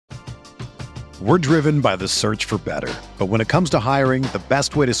We're driven by the search for better. But when it comes to hiring, the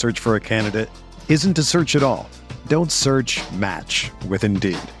best way to search for a candidate isn't to search at all. Don't search, match with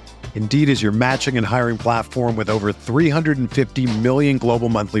Indeed. Indeed is your matching and hiring platform with over 350 million global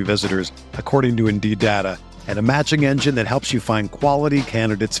monthly visitors, according to Indeed data, and a matching engine that helps you find quality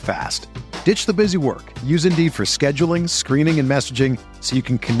candidates fast. Ditch the busy work. Use Indeed for scheduling, screening, and messaging so you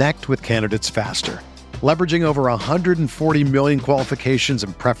can connect with candidates faster. Leveraging over 140 million qualifications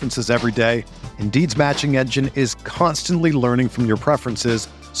and preferences every day, Indeed's matching engine is constantly learning from your preferences,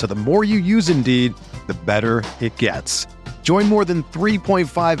 so the more you use Indeed, the better it gets. Join more than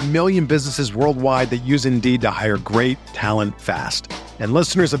 3.5 million businesses worldwide that use Indeed to hire great talent fast. And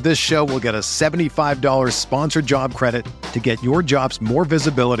listeners of this show will get a $75 sponsored job credit to get your jobs more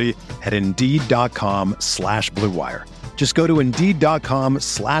visibility at Indeed.com/Blue Wire. Just go to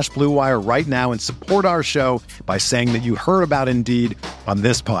Indeed.com/Blue Wire right now and support our show by saying that you heard about Indeed on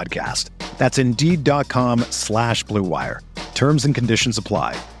this podcast. That's Indeed.com/Blue Wire. Terms and conditions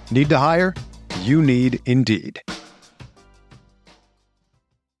apply. Need to hire? You need Indeed.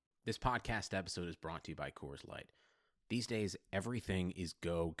 This podcast episode is brought to you by Coors Light. These days, everything is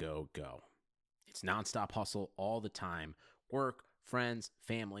go, go, go. It's nonstop hustle all the time. Work, friends,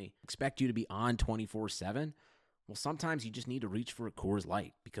 family, expect you to be on 24/7. Well, sometimes you just need to reach for a Coors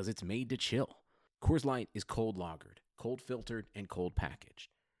Light because it's made to chill. Coors Light is cold lagered, cold filtered, and cold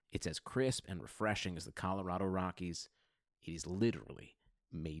packaged. It's as crisp and refreshing as the Colorado Rockies. It is literally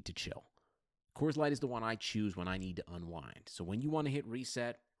made to chill. Coors Light is the one I choose when I need to unwind. So when you want to hit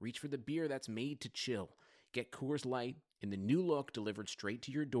reset, reach for the beer that's made to chill. Get Coors Light in the new look delivered straight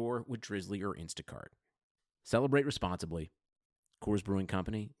to your door with Drizzly or Instacart. Celebrate responsibly. Coors Brewing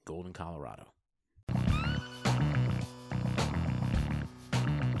Company, Golden, Colorado.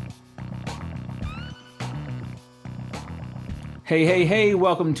 Hey,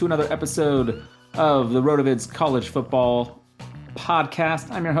 welcome to another episode of the RotoVids College Football Podcast.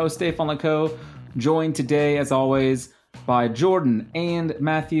 I'm your host, Dave Fonlaco, joined today, as always, by Jordan and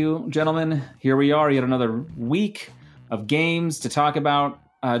Matthew. Gentlemen, here we are, yet another week of games to talk about.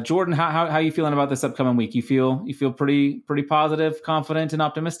 Jordan, how are you feeling about this upcoming week? You feel pretty positive, confident, and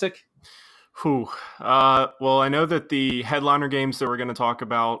optimistic? Well, I know that the headliner games that we're going to talk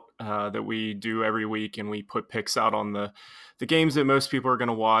about that we do every week, and we put picks out on the games that most people are going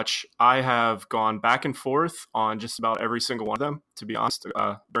to watch. I have gone back and forth on just about every single one of them, to be honest,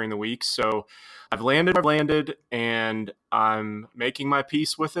 during the week. So I've landed, and I'm making my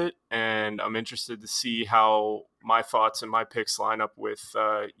peace with it, and I'm interested to see how my thoughts and my picks line up with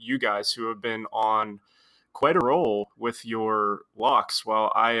you guys who have been on quite a roll with your locks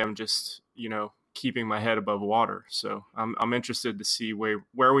while I am just, keeping my head above water. So I'm interested to see where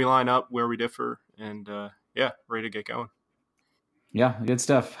we line up, where we differ, and ready to get going. Yeah, good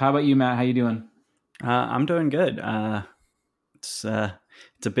stuff. How about you, Matt? How you doing? I'm doing good. It's a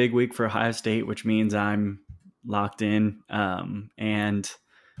big week for Ohio State, which means I'm locked in. And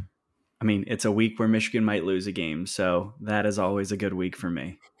I mean, it's a week where Michigan might lose a game, so that is always a good week for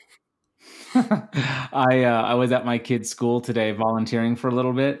me. I was at my kid's school today volunteering for a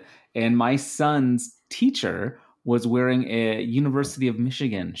little bit, and my son's teacher was wearing a University of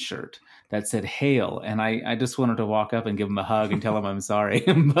Michigan shirt that said "Hail," and I just wanted to walk up and give him a hug and tell him I'm sorry,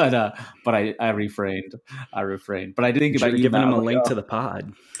 but I refrained. But I did think about you giving him a link to the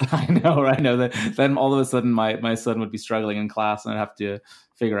pod. I know that then all of a sudden my son would be struggling in class, and I'd have to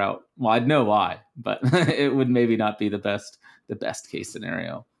figure out. Well, I'd know why, but it would maybe not be the best case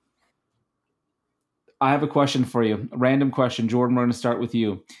scenario. I have a question for you. A random question. Jordan, we're going to start with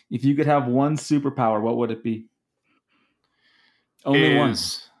you. If you could have one superpower, what would it be? Only one.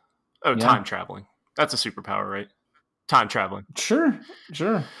 Time traveling. That's a superpower, right? Time traveling. Sure.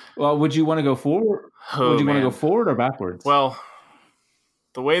 Well, would you want to go forward? Want to go forward or backwards? Well,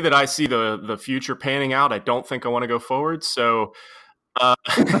 the way that I see the future panning out, I don't think I want to go forward. So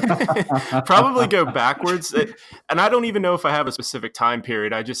probably go backwards. And I don't even know if I have a specific time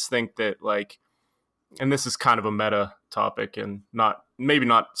period. I just think that, and this is kind of a meta topic and maybe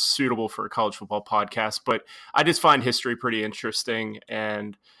not suitable for a college football podcast, but I just find history pretty interesting.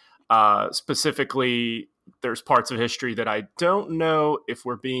 And specifically, there's parts of history that I don't know if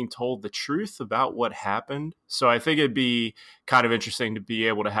we're being told the truth about what happened. So I think it'd be kind of interesting to be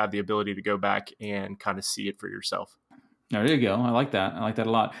able to have the ability to go back and kind of see it for yourself. There you go. I like that a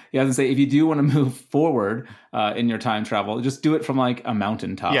lot. Yeah, I was gonna say, if you do want to move forward in your time travel, just do it from a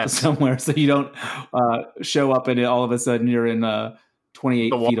mountaintop somewhere, so you don't show up and all of a sudden you're in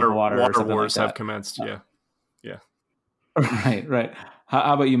 28 feet of water. Water or something wars like that. have commenced. Yeah. Right.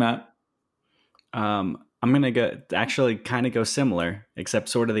 How about you, Matt? I'm going to go actually kind of go similar, except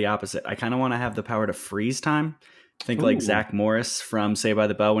sort of the opposite. I kind of want to have the power to freeze time. Think like Zach Morris from Saved by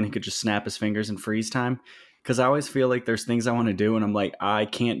the Bell when he could just snap his fingers and freeze time. Because I always feel like there's things I want to do and I'm like, I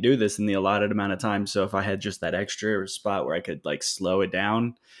can't do this in the allotted amount of time. So if I had just that extra spot where I could like slow it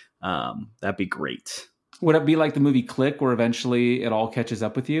down, that'd be great. Would it be like the movie Click, where eventually it all catches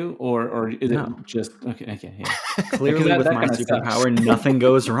up with you, or is it just okay? Yeah, clearly with my superpower, nothing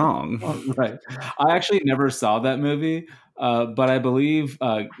goes wrong. Right. I actually never saw that movie, but I believe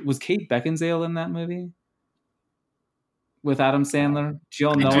was Kate Beckinsale in that movie with Adam Sandler? Do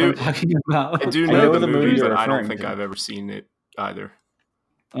y'all know what I'm talking about? I do know the movie, but I don't think I've ever seen it either.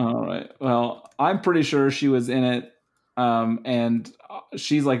 All right. Well, I'm pretty sure she was in it. And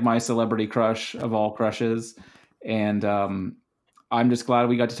she's like my celebrity crush of all crushes. And I'm just glad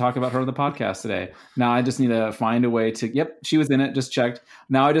we got to talk about her on the podcast today. Now I just need to find a way to, yep, she was in it, just checked.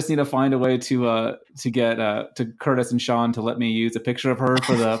 Now I just need to find a way to get to Curtis and Sean to let me use a picture of her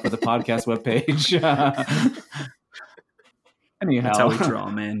for the podcast webpage. Anyhow. That's how we draw,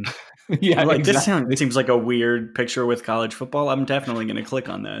 man. Yeah, like exactly. This seems like a weird picture with college football. I'm definitely going to click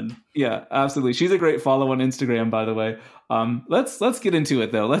on that. Yeah, absolutely. She's a great follow on Instagram, by the way. Let's get into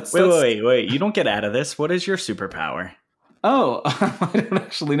it though. Wait. You don't get out of this. What is your superpower? Oh, I don't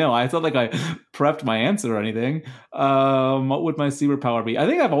actually know. I thought like I prepped my answer or anything. What would my superpower be? I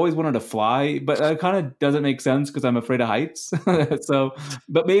think I've always wanted to fly, but it kind of doesn't make sense because I'm afraid of heights. So,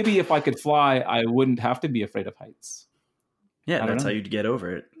 but maybe if I could fly, I wouldn't have to be afraid of heights. Yeah, that's how you'd get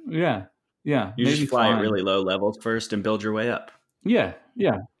over it. Yeah. You just fly at really low levels first and build your way up. Yeah.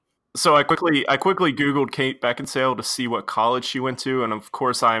 So I quickly Googled Kate Beckinsale to see what college she went to, and of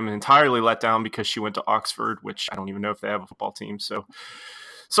course I'm entirely let down because she went to Oxford, which I don't even know if they have a football team. So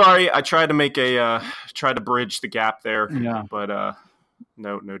sorry, I tried to try to bridge the gap there. Yeah. But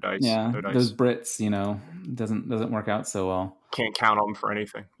no dice. Yeah, no dice. Those Brits, doesn't work out so well. Can't count on them for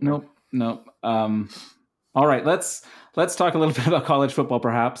anything. Nope. All right, let's talk a little bit about college football,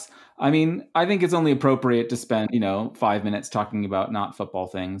 perhaps. I mean, I think it's only appropriate to spend, 5 minutes talking about not football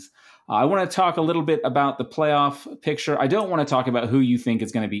things. I want to talk a little bit about the playoff picture. I don't want to talk about who you think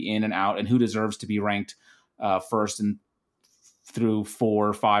is going to be in and out and who deserves to be ranked first and through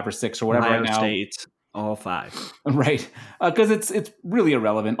 4, 5, or 6 or whatever Ohio right now. State, all 5. Right, because it's really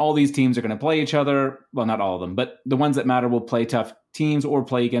irrelevant. All these teams are going to play each other. Well, not all of them, but the ones that matter will play tough teams or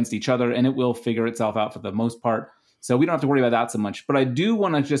play against each other, and it will figure itself out for the most part. So we don't have to worry about that so much. But I do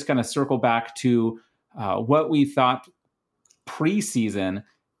want to just kind of circle back to what we thought preseason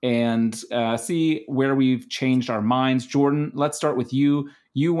and see where we've changed our minds. Jordan, let's start with you.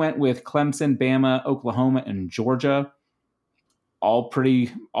 You went with Clemson, Bama, Oklahoma, and Georgia. All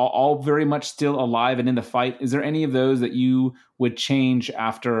very much still alive and in the fight. Is there any of those that you would change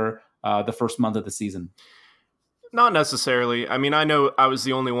after the first month of the season? Not necessarily. I mean, I know I was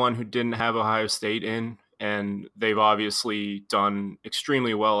the only one who didn't have Ohio State in, and they've obviously done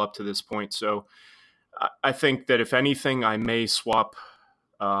extremely well up to this point. So I think that if anything, I may swap.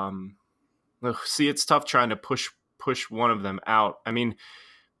 See, it's tough trying to push one of them out. I mean,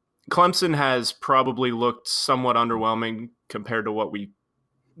 Clemson has probably looked somewhat underwhelming compared to what we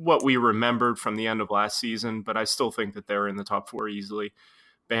remembered from the end of last season, but I still think that they're in the top 4 easily.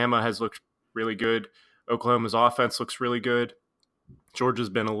 Bama has looked really good. Oklahoma's offense looks really good. Georgia's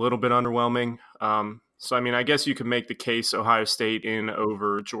been a little bit underwhelming. So, I mean, I guess you could make the case Ohio State in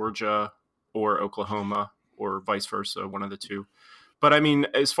over Georgia or Oklahoma or vice versa, one of the two. But, I mean,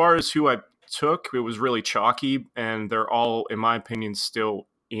 as far as who I took, it was really chalky, and they're all, in my opinion, still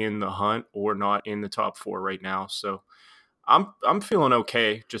in the hunt or not in the top 4 right now. So I'm feeling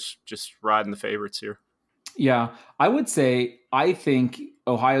okay, just riding the favorites here. Yeah, I would say I think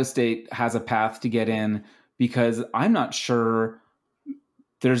Ohio State has a path to get in because I'm not sure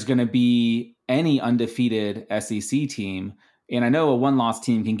there's going to be any undefeated SEC team. And I know a 1-loss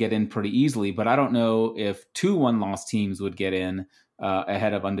team can get in pretty easily, but I don't know if 2 1-loss teams would get in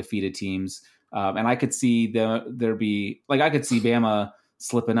ahead of undefeated teams. And I could see I could see Bama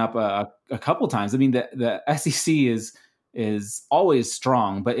slipping up a couple times. I mean, the SEC is always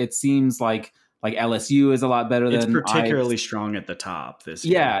strong, but it seems like LSU is a lot better than it's particularly strong at the top this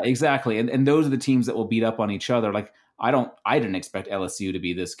year. Yeah, exactly. And those are the teams that will beat up on each other. Like I didn't expect LSU to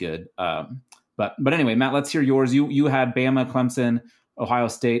be this good. But anyway, Matt, let's hear yours. You had Bama, Clemson, Ohio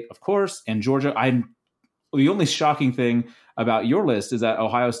State, of course, and Georgia. The only shocking thing about your list is that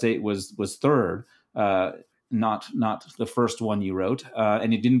Ohio State was third, not the first one you wrote,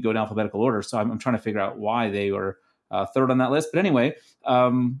 and it didn't go in alphabetical order. So I'm trying to figure out why they were third on that list. But anyway,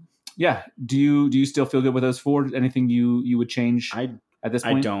 yeah. Do you still feel good with those 4? Anything you would change at this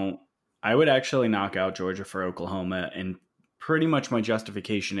point? I don't. I would actually knock out Georgia for Oklahoma, and pretty much my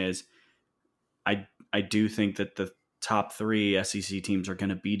justification is I do think that the top 3 SEC teams are going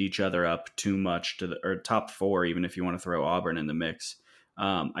to beat each other up too much or top 4, even if you want to throw Auburn in the mix.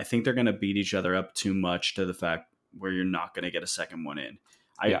 I think they're going to beat each other up too much to the fact where you're not going to get a second one in.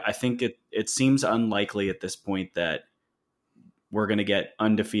 I think it seems unlikely at this point that we're going to get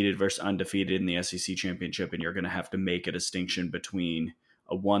undefeated versus undefeated in the SEC championship, and you're going to have to make a distinction between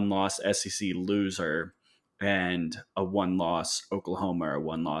a 1-loss SEC loser and a 1-loss Oklahoma or a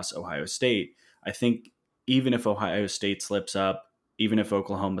 1-loss Ohio State. I think even if Ohio State slips up, even if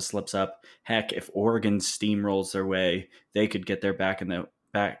Oklahoma slips up, heck, if Oregon steamrolls their way, they could get their back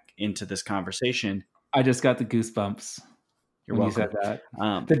into this conversation. I just got the goosebumps. You're when welcome. You said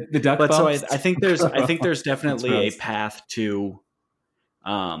that. The duck but bumps? So I think there's definitely a path to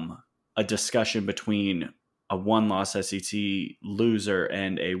a discussion between a 1-loss SEC loser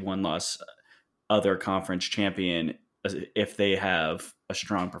and a 1-loss other conference champion if they have a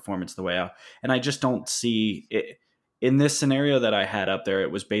strong performance the way out. And I just don't see it. In this scenario that I had up there,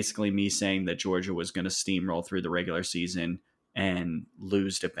 it was basically me saying that Georgia was going to steamroll through the regular season and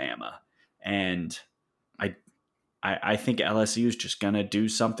lose to Bama. And I think LSU is just going to do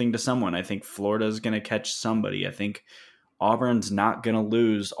something to someone. I think Florida is going to catch somebody. I think Auburn's not going to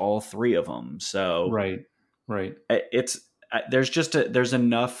lose all 3 of them. So right. There's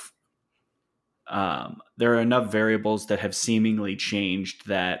enough. There are enough variables that have seemingly changed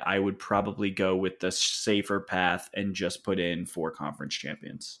that I would probably go with the safer path and just put in 4 conference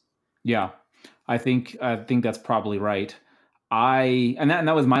champions. Yeah, I think that's probably right.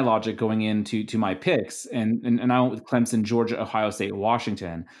 That was my logic going into my picks, and I went with Clemson, Georgia, Ohio State,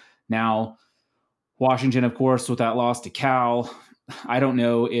 Washington. Now, Washington, of course, with that loss to Cal, I don't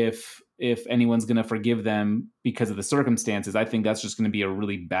know if anyone's going to forgive them because of the circumstances. I think that's just going to be a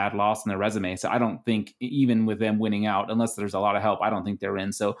really bad loss in their resume. So I don't think even with them winning out, unless there's a lot of help, I don't think they're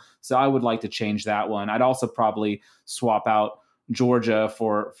in. So I would like to change that one. I'd also probably swap out Georgia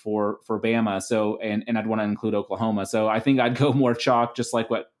for Bama. So, and I'd want to include Oklahoma. So I think I'd go more chalk, just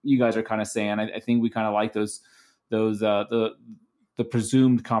like what you guys are kind of saying. I think we kind of like the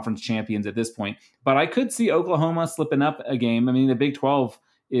presumed conference champions at this point, but I could see Oklahoma slipping up a game. I mean, the Big 12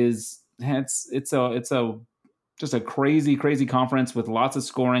 it's just a crazy conference with lots of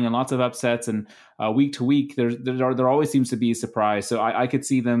scoring and lots of upsets, and week to week there always seems to be a surprise. So I could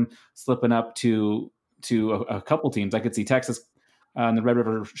see them slipping up to a couple teams. I could see Texas in the Red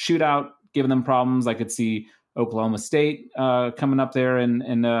River Shootout giving them problems. I could see Oklahoma State coming up there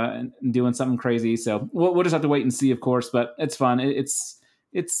and doing something crazy. So we'll just have to wait and see, of course. But it's fun. It's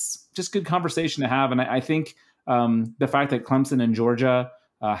just good conversation to have, and I think the fact that Clemson and Georgia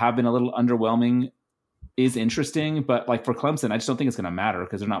have been a little underwhelming is interesting, but like for Clemson, I just don't think it's going to matter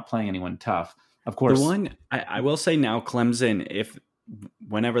because they're not playing anyone tough. Of course, the one I will say now, Clemson,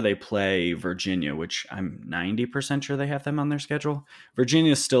 whenever they play Virginia, which I'm 90% sure they have them on their schedule,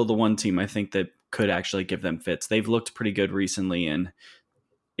 Virginia is still the one team I think that could actually give them fits. They've looked pretty good recently, and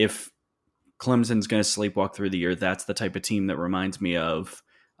if Clemson's going to sleepwalk through the year, that's the type of team that reminds me of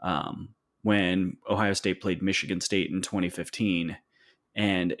when Ohio State played Michigan State in 2015.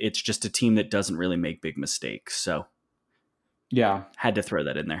 And it's just a team that doesn't really make big mistakes. So yeah, had to throw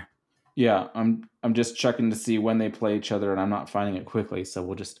that in there. Yeah, I'm just checking to see when they play each other, and I'm not finding it quickly. So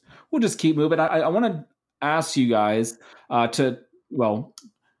we'll just keep moving. I want to ask you guys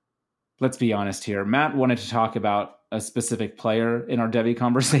let's be honest here. Matt wanted to talk about a specific player in our Devy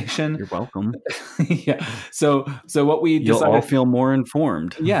conversation. You're welcome. Yeah. So what we You'll all feel more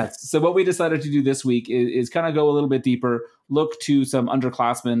informed. Yes. So what we decided to do this week is kind of go a little bit deeper, look to some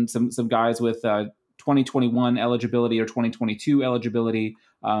underclassmen, some guys with 2021 eligibility or 2022 eligibility,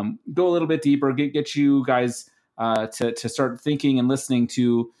 go a little bit deeper, get you guys to start thinking and listening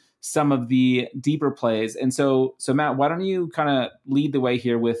to some of the deeper plays. And so Matt, why don't you kind of lead the way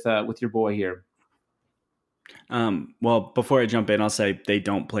here with your boy here? Well, before I jump in, I'll say they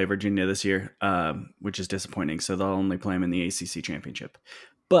don't play Virginia this year, which is disappointing. So they'll only play them in the ACC championship.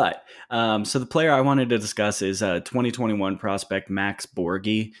 But so the player I wanted to discuss is 2021 prospect Max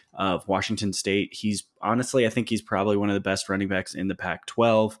Borghi of Washington State. I think he's probably one of the best running backs in the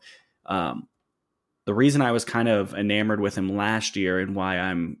Pac-12. The reason I was kind of enamored with him last year and why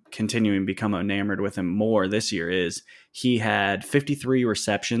I'm continuing to become enamored with him more this year is he had 53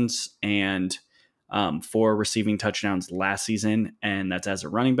 receptions and 4 receiving touchdowns last season, and that's as a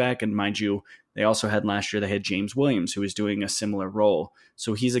running back. And mind you, they also had last year, they had James Williams, who was doing a similar role.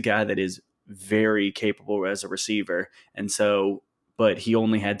 So he's a guy that is very capable as a receiver. But he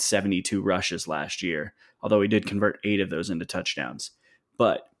only had 72 rushes last year, although he did convert 8 of those into touchdowns.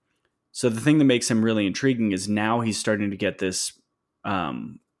 But So the thing that makes him really intriguing is now he's starting to get this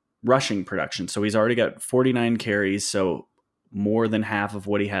rushing production. So he's already got 49 carries, so more than half of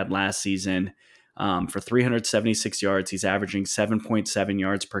what he had last season. For 376 yards, he's averaging 7.7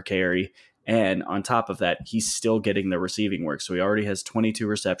 yards per carry. And on top of that, he's still getting the receiving work. So he already has 22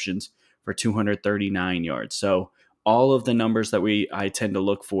 receptions for 239 yards. So all of the numbers that I tend to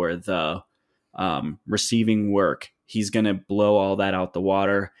look for, the receiving work, he's going to blow all that out the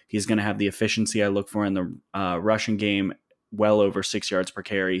water. He's going to have the efficiency I look for in the rushing game, well over 6 yards per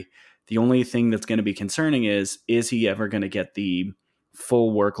carry. The only thing that's going to be concerning is he ever going to get the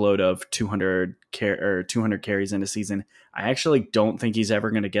full workload of 200 carries in a season? I actually don't think he's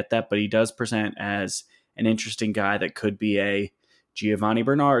ever going to get that, but he does present as an interesting guy that could be a Giovanni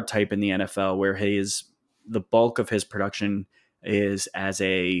Bernard type in the NFL, where the bulk of his production is as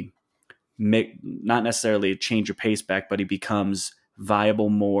a not necessarily a change of pace back, but he becomes viable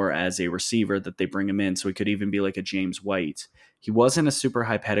more as a receiver that they bring him in. So he could even be like a James White. He wasn't a super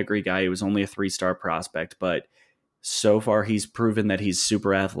high pedigree guy. He was only a 3-star prospect, but so far he's proven that he's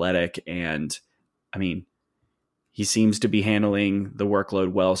super athletic. And I mean, he seems to be handling the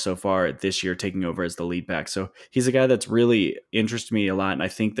workload well so far this year, taking over as the lead back. So he's a guy that's really interested me a lot. And I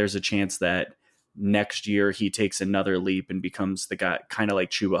think there's a chance that next year he takes another leap and becomes the guy kind of like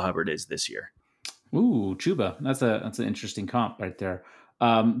Chuba Hubbard is this year. Ooh, Chuba. That's an interesting comp right there.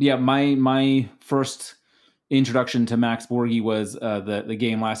 My first introduction to Max Borghi was the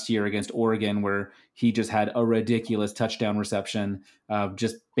game last year against Oregon, where he just had a ridiculous touchdown reception,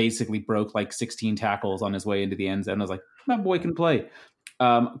 just basically broke like 16 tackles on his way into the end zone. I was like, that boy can play.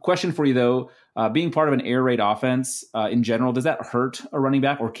 Question for you though, being part of an air raid offense in general, does that hurt a running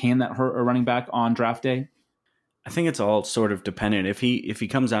back, or can that hurt a running back on draft day? I think it's all sort of dependent. If he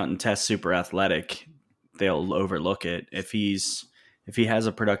comes out and tests super athletic, they'll overlook it. If he has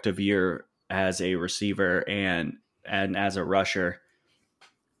a productive year as a receiver and as a rusher,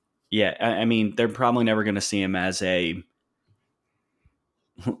 yeah, I mean, they're probably never going to see him as a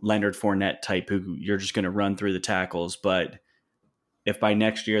Leonard Fournette type who you're just going to run through the tackles. But if by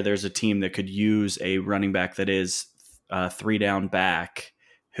next year there's a team that could use a running back that is a 3-down back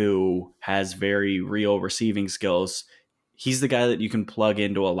who has very real receiving skills, he's the guy that you can plug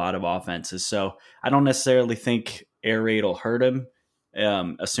into a lot of offenses. So I don't necessarily think air raid will hurt him,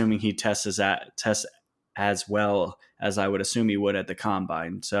 assuming he tests as well as I would assume he would at the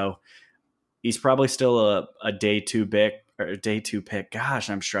combine. So he's probably still a day two pick. Gosh,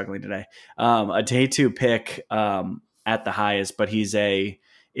 I'm struggling today. A day two pick at the highest, but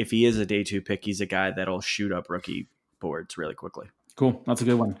if he is a day two pick, he's a guy that'll shoot up rookie boards really quickly. Cool. That's a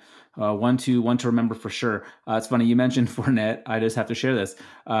good one. One to remember for sure. It's funny you mentioned Fournette. I just have to share this.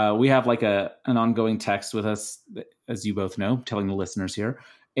 We have like an ongoing text with us, as you both know, telling the listeners here.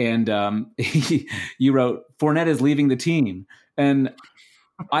 And you wrote, Fournette is leaving the team. And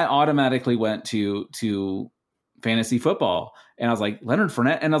I automatically went to fantasy football. And I was like, Leonard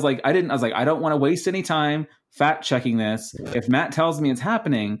Fournette. And I was like, I don't want to waste any time fact checking this. If Matt tells me it's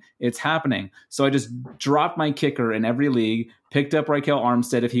happening, it's happening. So I just dropped my kicker in every league, picked up Raquel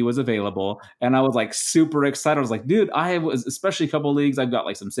Armstead if he was available. And I was like super excited. I was like, dude, I was, especially a couple of leagues, I've got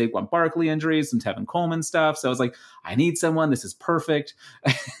like some Saquon Barkley injuries, some Tevin Coleman stuff. So I was like, I need someone. This is perfect.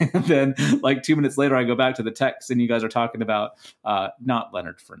 And then like 2 minutes later, I go back to the text and you guys are talking about not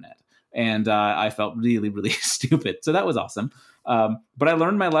Leonard Fournette. And I felt really, really stupid. So that was awesome. But I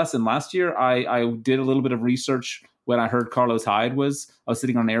learned my lesson. Last year, I did a little bit of research when I heard Carlos Hyde I was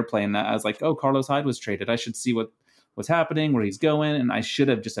sitting on an airplane. I was like, oh, Carlos Hyde was traded. I should see what's happening, where he's going. And I should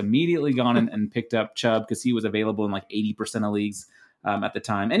have just immediately gone and picked up Chubb because he was available in like 80% of leagues at the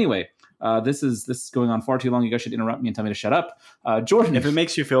time. Anyway, this is going on far too long. You guys should interrupt me and tell me to shut up. Jordan. If it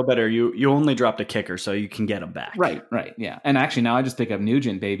makes you feel better, you only dropped a kicker, so you can get him back. Right. Yeah. And actually now I just pick up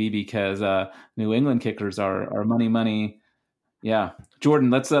Nugent, baby, because New England kickers are money. Yeah. Jordan,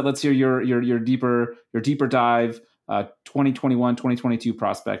 let's hear your deeper dive 2021, 2022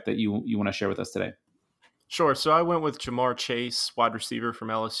 prospect that you want to share with us today. Sure. So I went with Jamar Chase, wide receiver from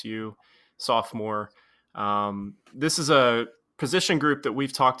LSU, sophomore. This is a position group that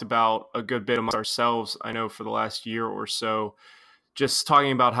we've talked about a good bit amongst ourselves, I know, for the last year or so, just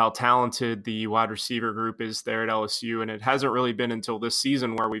talking about how talented the wide receiver group is there at LSU. And it hasn't really been until this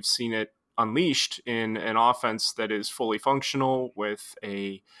season where we've seen it unleashed in an offense that is fully functional with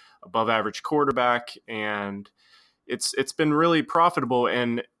a above average quarterback. And it's been really profitable.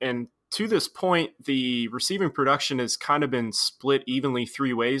 And to this point, the receiving production has kind of been split evenly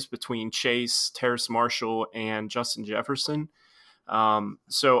 3 ways between Chase, Terrace Marshall, and Justin Jefferson.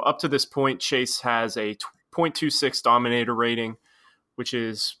 So up to this point, Chase has a 0.26 dominator rating, which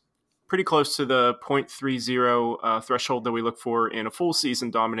is pretty close to the 0.30 threshold that we look for in a full season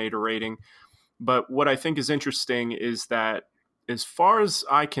dominator rating. But what I think is interesting is that, as far as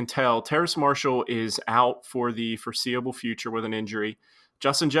I can tell, Terrace Marshall is out for the foreseeable future with an injury.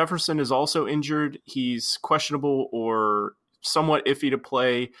 Justin Jefferson is also injured. He's questionable or somewhat iffy to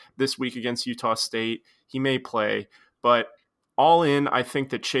play this week against Utah State. He may play, but all in, I think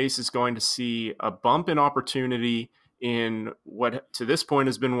that Chase is going to see a bump in opportunity in what to this point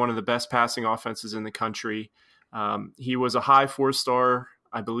has been one of the best passing offenses in the country. He was a high 4-star,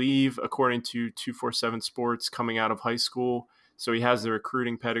 I believe, according to 247 Sports, coming out of high school. So he has the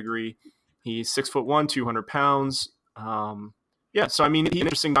recruiting pedigree. He's 6'1", 200 pounds. So I mean, he's an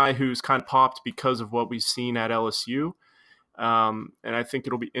interesting guy who's kind of popped because of what we've seen at LSU. And I think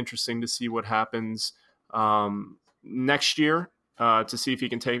it'll be interesting to see what happens next year, to see if he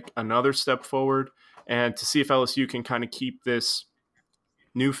can take another step forward and to see if LSU can kind of keep this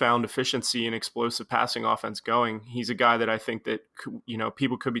newfound efficiency and explosive passing offense going. He's a guy that I think that,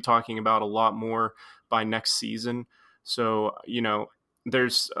 people could be talking about a lot more by next season. So,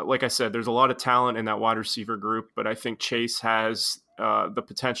 there's, like I said, there's a lot of talent in that wide receiver group, but I think Chase has the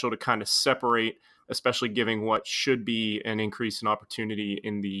potential to kind of separate, especially given what should be an increase in opportunity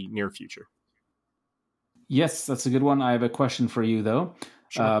in the near future. Yes, that's a good one. I have a question for you, though,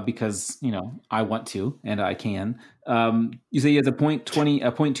 Sure. because, I want to and I can. You say he has a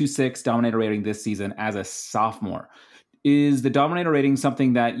 0.26 dominator rating this season as a sophomore. Is the dominator rating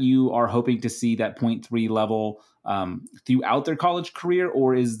something that you are hoping to see that 0.3 level throughout their college career,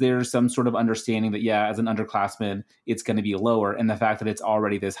 or is there some sort of understanding that, as an underclassman, it's going to be lower, and the fact that it's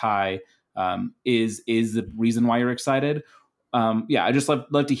already this high is the reason why you're excited? I just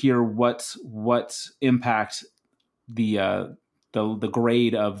love to hear what impact the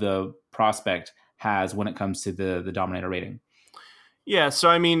grade of the prospect has when it comes to the dominator rating. Yeah, so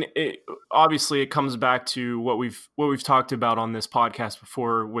I mean, obviously it comes back to what we've talked about on this podcast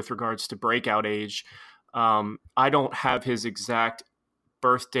before with regards to breakout age. I don't have his exact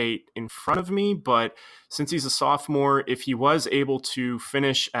birth date in front of me, but since he's a sophomore, if he was able to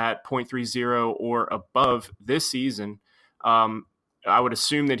finish at 0.30 or above this season, I would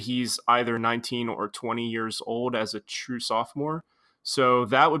assume that he's either 19 or 20 years old as a true sophomore. So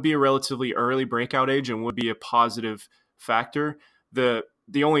that would be a relatively early breakout age and would be a positive factor. The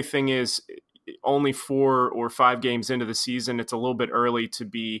only thing is, only 4 or 5 games into the season, it's a little bit early to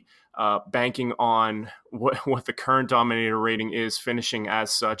be banking on what the current dominator rating is finishing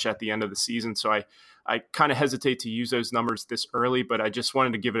as such at the end of the season. So I kind of hesitate to use those numbers this early, but I just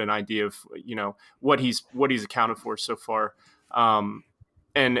wanted to give it an idea of, what he's accounted for so far. And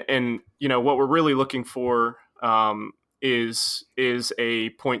what we're really looking for is a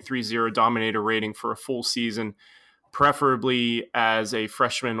 0.30 dominator rating for a full season, preferably as a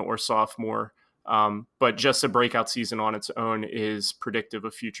freshman or sophomore. But just a breakout season on its own is predictive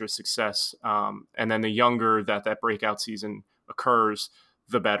of future success. And then the younger that breakout season occurs,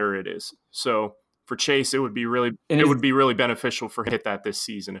 the better it is. So for Chase, it would be really beneficial for hit that this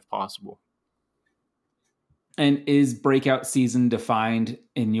season if possible. And is breakout season defined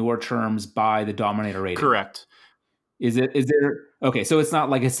in your terms by the dominator rating? Correct. Is there okay? So it's not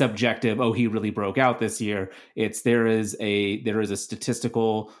like a subjective. Oh, he really broke out this year. There is a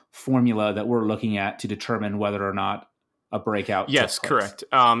statistical formula that we're looking at to determine whether or not a breakout. Yes, correct.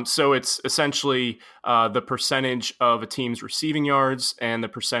 So it's essentially the percentage of a team's receiving yards and the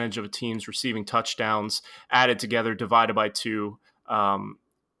percentage of a team's receiving touchdowns added together, divided by 2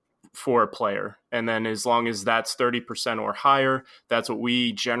 for a player. And then as long as that's 30% or higher, that's what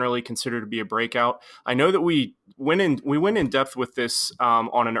we generally consider to be a breakout. I know that we went in depth with this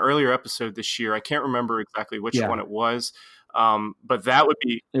on an earlier episode this year. I can't remember exactly which one it was. But that would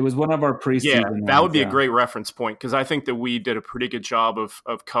be, it was one of our preseason. Yeah, that would be a great reference point, because I think that we did a pretty good job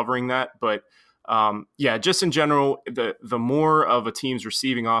of covering that. But just in general, the more of a team's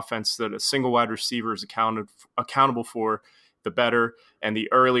receiving offense that a single wide receiver is accountable for, the better. And the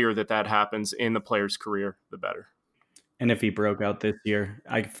earlier that happens in the player's career, the better. And if he broke out this year,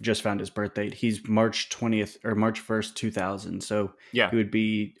 I just found his birth date. He's March 20th or March 1st, 2000. So he would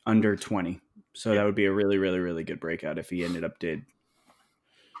be under 20. So that would be a really, really, really good breakout if he ended up did.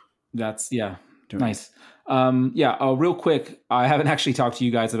 That's nice. Real quick, I haven't actually talked to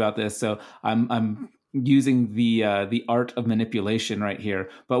you guys about this, so I'm using the art of manipulation right here.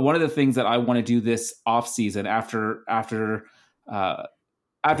 But one of the things that I want to do this off season after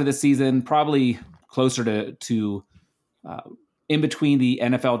the season, probably closer to in between the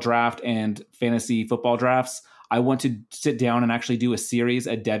NFL draft and fantasy football drafts, I want to sit down and actually do a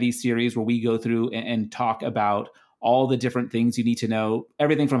Devi series where we go through and talk about all the different things you need to know,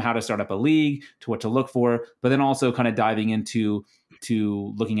 everything from how to start up a league to what to look for, but then also kind of diving into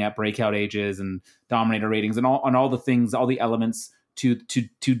looking at breakout ages and dominator ratings and all the things, all the elements to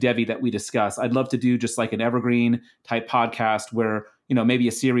Devy that we discuss. I'd love to do just like an evergreen type podcast where, maybe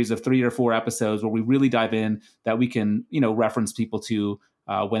a series of 3 or 4 episodes where we really dive in that we can, reference people to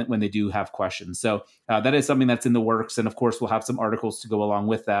when they do have questions. So that is something that's in the works. And of course, we'll have some articles to go along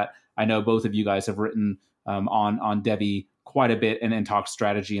with that. I know both of you guys have written on Devy quite a bit and talked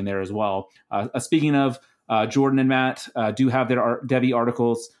strategy in there as well. Speaking of, Jordan and Matt do have their Devy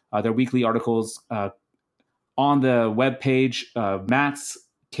articles, their weekly articles on the webpage. Matt's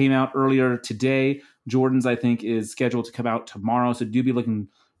came out earlier today. Jordan's, I think, is scheduled to come out tomorrow. So do be looking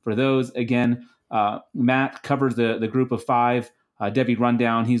for those. Again, Matt covers the group of 5 Devy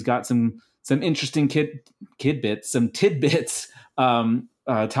rundown. He's got some interesting tidbits, talking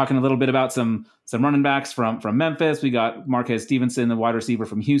a little bit about some running backs from Memphis. We got Marquez Stevenson, the wide receiver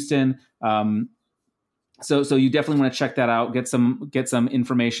from Houston. So you definitely want to check that out. Get some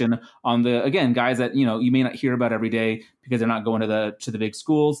information on the, again, guys that you may not hear about every day because they're not going to the big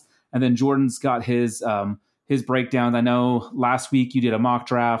schools. And then Jordan's got his breakdowns. I know last week you did a mock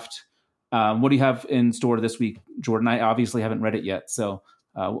draft. What do you have in store this week, Jordan? I obviously haven't read it yet. So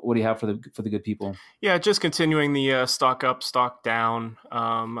what do you have for the good people? Yeah, just continuing the stock up, stock down.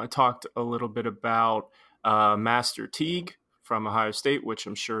 I talked a little bit about Master Teague from Ohio State, which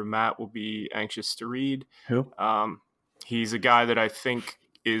I'm sure Matt will be anxious to read. Who? He's a guy that I think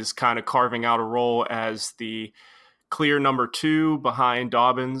is kind of carving out a role as the clear number 2 behind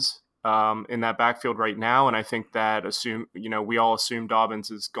Dobbins in that backfield right now. And I think that we all assume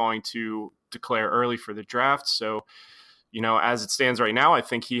Dobbins is going to declare early for the draft. So, as it stands right now, I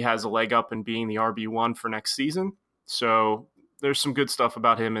think he has a leg up in being the RB1 for next season. So there's some good stuff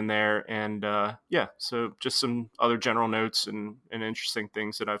about him in there. And so just some other general notes and interesting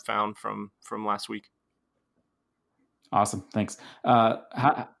things that I've found from last week. Awesome. Thanks.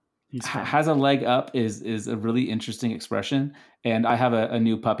 Has a leg up is a really interesting expression. And I have a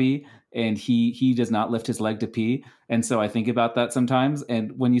new puppy and he does not lift his leg to pee. And so I think about that sometimes.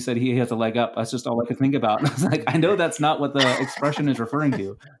 And when you said he has a leg up, that's just all I could think about. And I was like, I know that's not what the expression is referring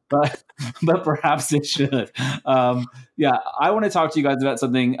to, but perhaps it should. I want to talk to you guys about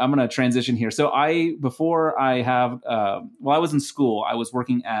something. I'm going to transition here. So I was in school, I was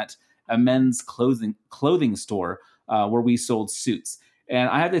working at a men's clothing store where we sold suits. And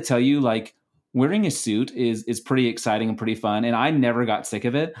I have to tell you, like, wearing a suit is pretty exciting and pretty fun. And I never got sick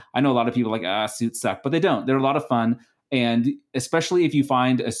of it. I know a lot of people are like, suits suck, but they don't. They're a lot of fun. And especially if you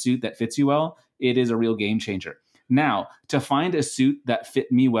find a suit that fits you well, it is a real game changer. Now, to find a suit that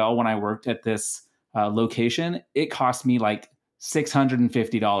fit me well when I worked at this location, it cost me like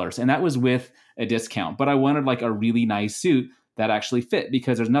 $650. And that was with a discount. But I wanted like a really nice suit that actually fit,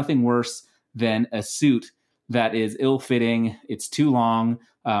 because there's nothing worse than a suit that is ill-fitting, it's too long,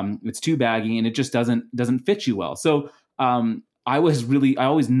 it's too baggy, and it just doesn't fit you well. So I always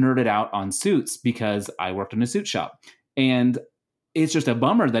nerded out on suits because I worked in a suit shop. And it's just a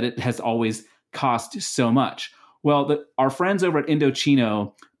bummer that it has always cost so much. Well, our friends over at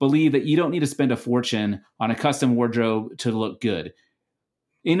Indochino believe that you don't need to spend a fortune on a custom wardrobe to look good.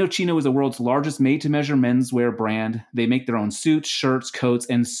 Indochino is the world's largest made-to-measure menswear brand. They make their own suits, shirts, coats,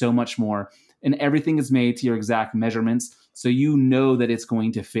 and so much more. And everything is made to your exact measurements, so you know that it's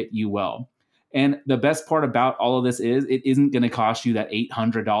going to fit you well. And the best part about all of this is it isn't going to cost you that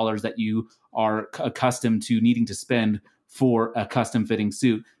 $800 that you are accustomed to needing to spend for a custom fitting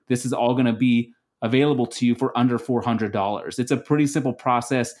suit. This is all going to be available to you for under $400. It's a pretty simple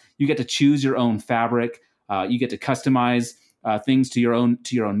process. You get to choose your own fabric. You get to customize things to your own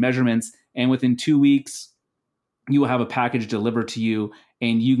measurements. And within 2 weeks, you will have a package delivered to you,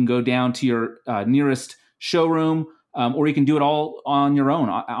 and you can go down to your nearest showroom, or you can do it all on your own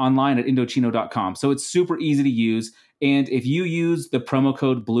online at Indochino.com. So it's super easy to use. And if you use the promo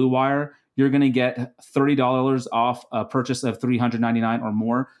code BlueWire, you're going to get $30 off a purchase of $399 or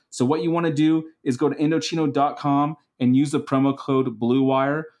more. So what you want to do is go to Indochino.com and use the promo code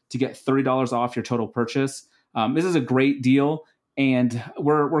BlueWire to get $30 off your total purchase. This is a great deal. And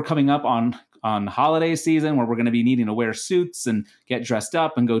we're coming up on holiday season where we're going to be needing to wear suits and get dressed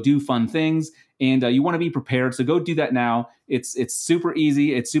up and go do fun things. And you want to be prepared. So go do that now. It's super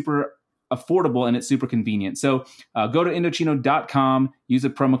easy. It's super affordable, and it's super convenient. So go to Indochino.com, use the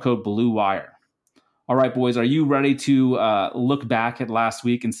promo code BlueWire. All right, boys, are you ready to look back at last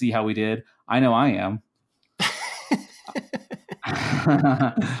week and see how we did? I know I am.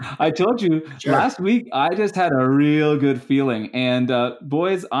 I told you Sure. last week. I just had a real good feeling, and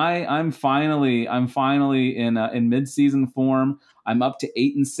boys, I'm finally in mid-season form. I'm up to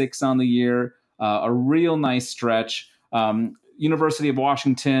 8-6 on the year, a real nice stretch. University of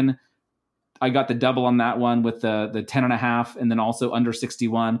Washington, I got the double on that one with the 10.5, and then also under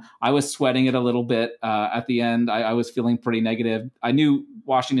 61. I was sweating it a little bit at the end. I was feeling pretty negative. I knew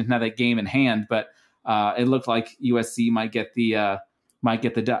Washington had that game in hand, but it looked like USC might get the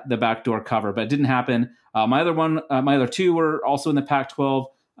backdoor cover, but it didn't happen. My other two were also in the Pac-12.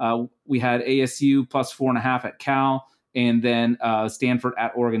 We had ASU plus 4.5 at Cal, and then Stanford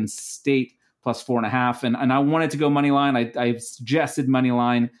at Oregon State plus 4.5. And I wanted to go money line. I suggested money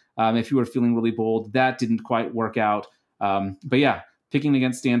line. If you were feeling really bold, that didn't quite work out. But yeah, picking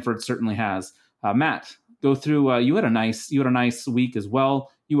against Stanford certainly has. Matt, go through. You had a nice week as well.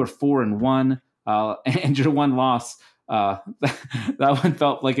 You were 4-1, and your one loss. That one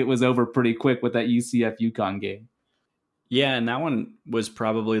felt like it was over pretty quick with that UCF UConn game. Yeah, and that one was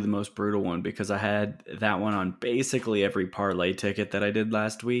probably the most brutal one because I had that one on basically every parlay ticket that I did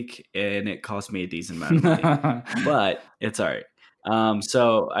last week, and it cost me a decent amount of money. But it's all right.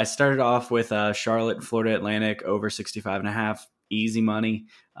 So I started off with Charlotte and Florida Atlantic over 65.5, easy money.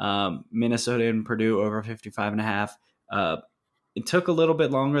 Minnesota and Purdue over 55.5. It took a little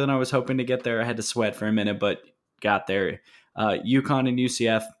bit longer than I was hoping to get there. I had to sweat for a minute, but got there. UConn and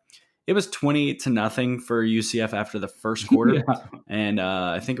UCF. It was 28-0 for UCF after the first quarter, yeah. And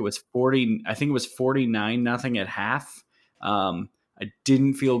I think it was 49-0 at half. I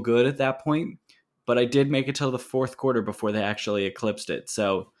didn't feel good at that point, but I did make it till the fourth quarter before they actually eclipsed it.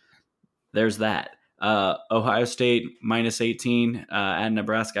 So there's that. Ohio State minus 18 at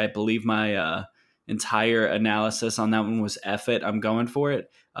Nebraska. I believe my entire analysis on that one was F it. I'm going for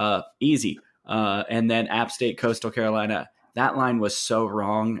it. Easy. And then App State, Coastal Carolina. That line was so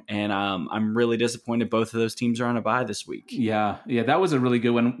wrong, and I'm really disappointed both of those teams are on a bye this week. Yeah, that was a really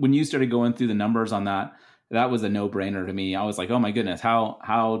good one. When you started going through the numbers on that was a no-brainer to me. I was like, oh my goodness,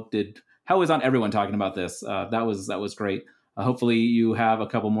 how is not everyone talking about this? That was great. Hopefully you have a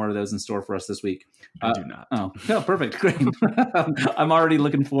couple more of those in store for us this week. I do not. Oh, no, perfect. Great. I'm already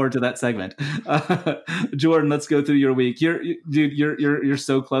looking forward to that segment. Jordan, let's go through your week. You're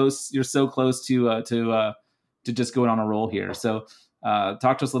so close. You're so close to just going on a roll here. So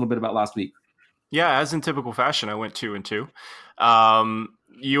talk to us a little bit about last week. Yeah, as in typical fashion, I went 2-2.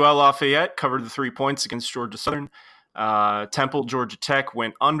 UL Lafayette covered the 3 points against Georgia Southern. Temple, Georgia Tech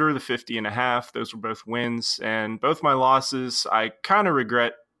went under the 50.5. Those were both wins. And both my losses, I kind of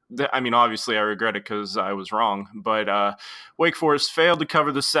regret. Obviously I regret it because I was wrong. But Wake Forest failed to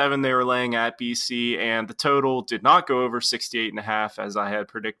cover the 7 they were laying at BC, and the total did not go over 68.5 as I had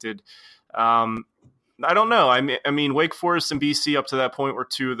predicted. I don't know. I mean, Wake Forest and BC up to that point were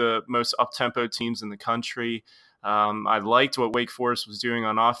two of the most up-tempo teams in the country. I liked what Wake Forest was doing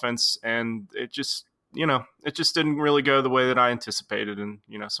on offense, and it just didn't really go the way that I anticipated. And,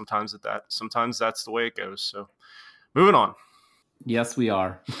 sometimes that's the way it goes. So moving on. Yes, we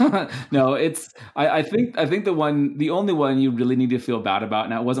are. No, I think the only one you really need to feel bad about,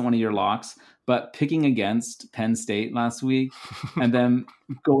 now it wasn't one of your locks, but picking against Penn State last week and then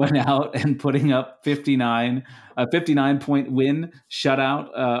going out and putting up a 59-point win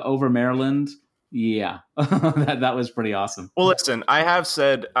shutout over Maryland. Yeah, that was pretty awesome. Well, listen, I have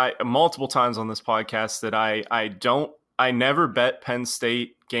said multiple times on this podcast that I never bet Penn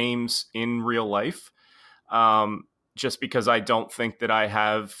State games in real life, just because I don't think that I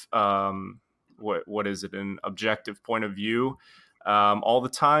have what is it, an objective point of view all the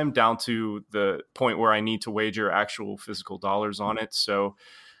time, down to the point where I need to wager actual physical dollars on it. So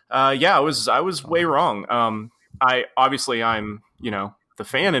I was way wrong. I'm the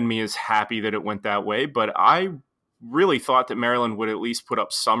fan in me is happy that it went that way, but I really thought that Maryland would at least put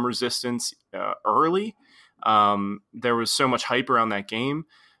up some resistance early. There was so much hype around that game,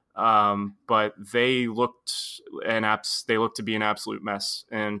 but they looked to be an absolute mess,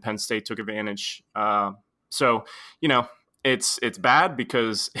 and Penn State took advantage. It's bad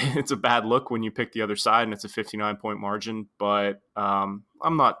because it's a bad look when you pick the other side and it's a 59-point margin, but I'm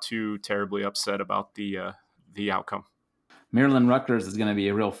not too terribly upset about the outcome. Maryland Rutgers is going to be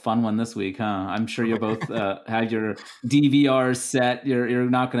a real fun one this week, huh? I'm sure you both have your DVRs set. You're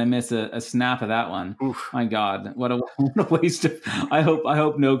not going to miss a snap of that one. Oof. My God, what a waste of! I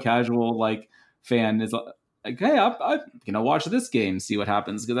hope no casual fan is like, hey, I'm going to watch this game, see what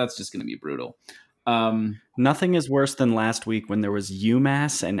happens, because that's just going to be brutal. Nothing is worse than last week when there was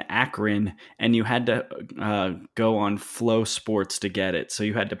UMass and Akron, and you had to go on Flow Sports to get it. So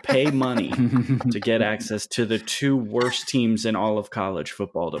you had to pay money to get access to the two worst teams in all of college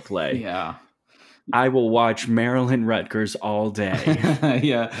football to play. Yeah. I will watch Maryland Rutgers all day.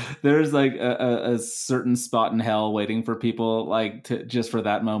 Yeah, there's like a certain spot in hell waiting for people like just for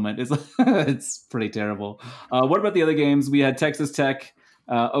that moment. It's pretty terrible. What about the other games? We had Texas Tech,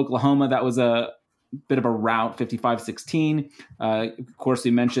 Oklahoma. That was a bit of a rout, 55-16. Of course,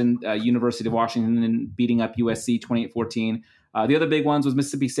 we mentioned University of Washington beating up USC 28-14. The other big ones was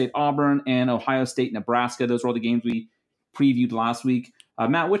Mississippi State, Auburn, and Ohio State, Nebraska. Those were all the games we previewed last week.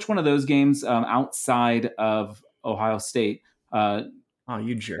 Matt, which one of those games outside of Ohio State? Oh,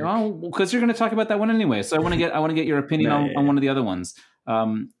 you jerk! Well, because you're going to talk about that one anyway. So I want to get your opinion on one of the other ones.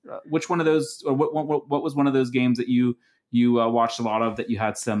 Which one of those, or what was one of those games that you watched a lot of that you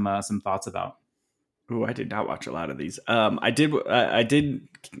had some thoughts about? Oh, I did not watch a lot of these. I did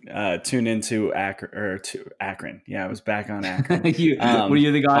tune into Akron. Yeah, I was back on Akron. Were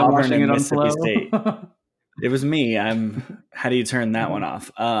you the guy Auburn watching it on Mississippi Flow? State. It was me. How do you turn that one off?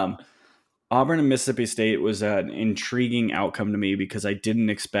 Auburn and Mississippi State was an intriguing outcome to me because I didn't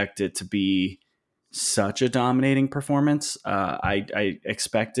expect it to be such a dominating performance. I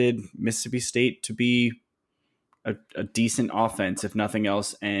expected Mississippi State to be a decent offense, if nothing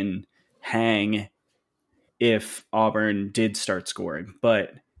else, and hang if Auburn did start scoring.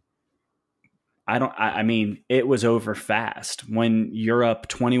 But I mean, it was over fast. When you're up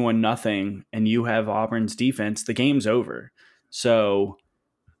 21-0 and you have Auburn's defense, the game's over. So,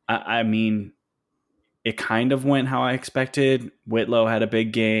 I mean, it kind of went how I expected. Whitlow had a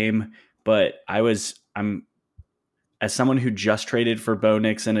big game, but I'm as someone who just traded for Bo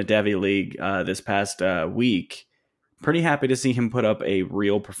Nix in a Devy league this past week, pretty happy to see him put up a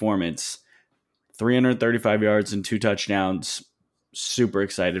real performance. 335 yards and 2 touchdowns. Super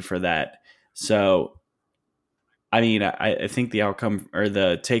excited for that. So, I mean, I think the outcome or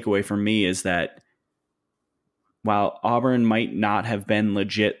the takeaway for me is that while Auburn might not have been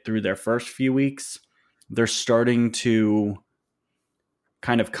legit through their first few weeks, they're starting to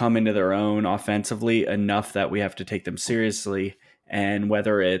kind of come into their own offensively enough that we have to take them seriously. And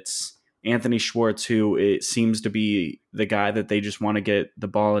whether it's Anthony Schwartz, who it seems to be the guy that they just want to get the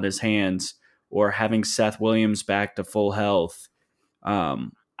ball in his hands, or having Seth Williams back to full health,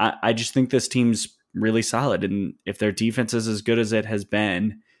 I just think this team's really solid. And if their defense is as good as it has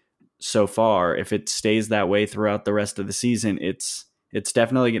been so far, if it stays that way throughout the rest of the season, it's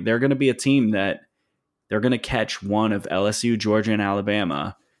definitely, they're going to be a team that they're going to catch one of LSU, Georgia, and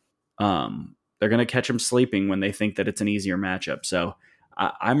Alabama. They're going to catch them sleeping when they think that it's an easier matchup. So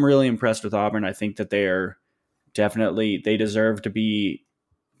I'm really impressed with Auburn. I think that they deserve to be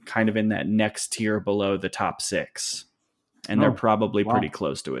kind of in that next tier below the top 6. And they're probably pretty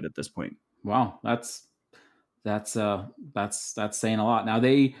close to it at this point. Wow, that's saying a lot. Now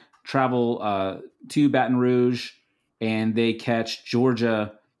they travel to Baton Rouge and they catch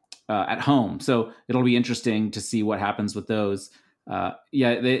Georgia at home, so it'll be interesting to see what happens with those.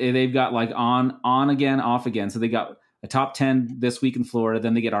 They've got like on again, off again. So they got a top 10 this week in Florida,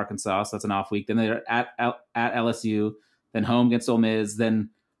 then they get Arkansas, so that's an off week. Then they're at LSU, then home against Ole Miss,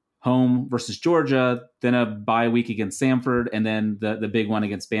 then home versus Georgia, then a bye week against Samford, and then the big one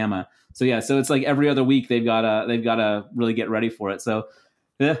against Bama. So so it's like every other week they've got to really get ready for it. So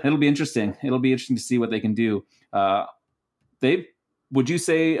it'll be interesting. It'll be interesting to see what they can do. Would you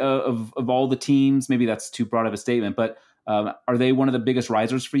say of all the teams, maybe that's too broad of a statement, but are they one of the biggest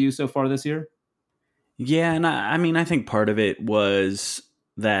risers for you so far this year? Yeah, and I mean, I think part of it was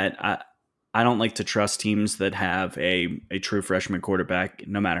that I don't like to trust teams that have a true freshman quarterback,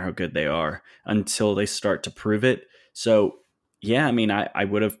 no matter how good they are, until they start to prove it. So, yeah, I mean, I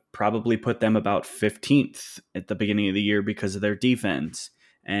would have probably put them about 15th at the beginning of the year because of their defense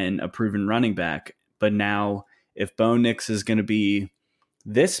and a proven running back. But now, if Bo Nix is going to be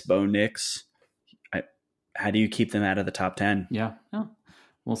this Bo Nix, how do you keep them out of the top 10? Yeah,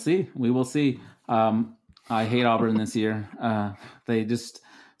 we'll see. We will see. I hate Auburn this year. They just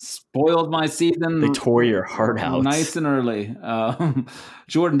spoiled my season. They tore your heart out nice and early.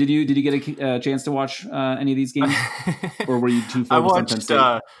 Jordan, did you get a chance to watch any of these games, or were you too focused on Penn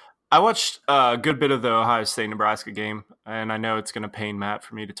State? I watched a good bit of the Ohio State-Nebraska game, and I know it's going to pain Matt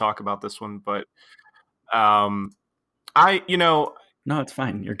for me to talk about this one, but no, it's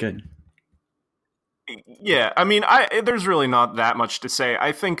fine. You're good. Yeah, I mean, there's really not that much to say.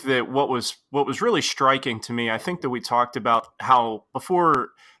 I think that what was really striking to me, I think that we talked about how before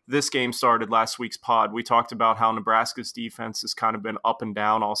this game started last week's pod, we talked about how Nebraska's defense has kind of been up and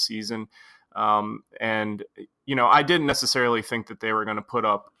down all season. And, I didn't necessarily think that they were going to put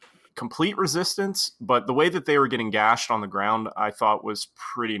up complete resistance, but the way that they were getting gashed on the ground, I thought was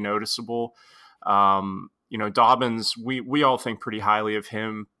pretty noticeable. Dobbins, we all think pretty highly of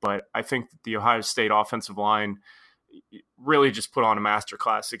him, but I think that the Ohio State offensive line really just put on a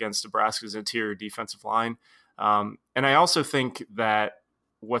masterclass against Nebraska's interior defensive line. And I also think that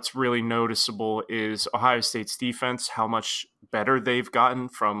what's really noticeable is Ohio State's defense, how much better they've gotten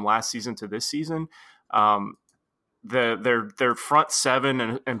from last season to this season. Their front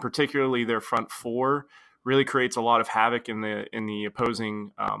seven and particularly their front four really creates a lot of havoc in the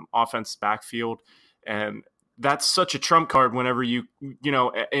opposing offense backfield, and that's such a trump card whenever you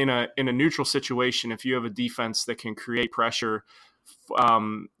in a neutral situation. If you have a defense that can create pressure,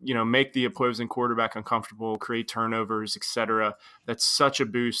 make the opposing quarterback uncomfortable, create turnovers, etc., that's such a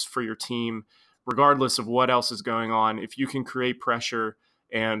boost for your team, regardless of what else is going on. If you can create pressure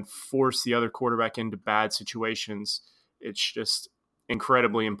and force the other quarterback into bad situations, it's just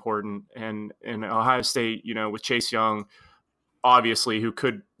incredibly important. And Ohio State, with Chase Young, obviously, who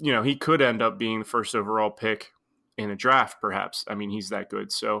could, he could end up being the first overall pick in a draft, perhaps. I mean, he's that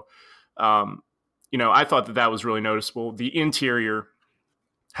good. So, I thought that was really noticeable. The interior,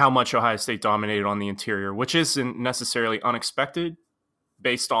 how much Ohio State dominated on the interior, which isn't necessarily unexpected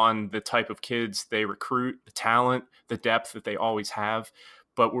based on the type of kids they recruit, the talent, the depth that they always have.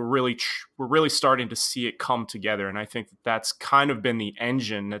 But we're really starting to see it come together. And I think that's kind of been the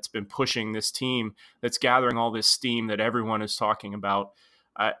engine that's been pushing this team, that's gathering all this steam that everyone is talking about.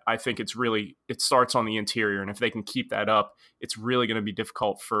 I think it starts on the interior. And if they can keep that up, it's really going to be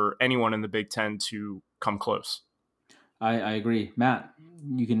difficult for anyone in the Big Ten to come close. I agree. Matt,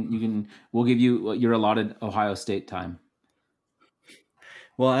 we'll give you your allotted Ohio State time.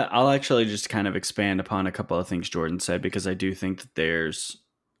 Well, I'll actually just kind of expand upon a couple of things Jordan said, because I do think that there's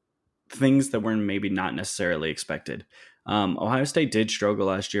things that were maybe not necessarily expected. Ohio State did struggle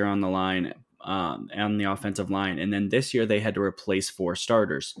last year on the line, on the offensive line, and then this year they had to replace 4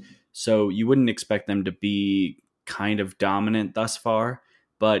 starters. So you wouldn't expect them to be kind of dominant thus far,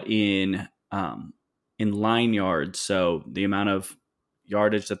 but in line yards, so the amount of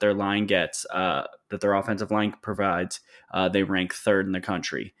yardage that their line gets, that their offensive line provides, they rank 3rd in the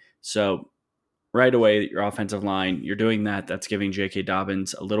country. So right away, your offensive line, you're doing that. That's giving J.K.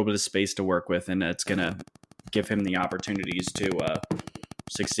 Dobbins a little bit of space to work with, and it's going to give him the opportunities to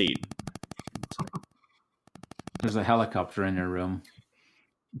succeed. There's a helicopter in your room.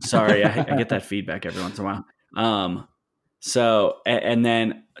 Sorry, I get that feedback every once in a while. So, and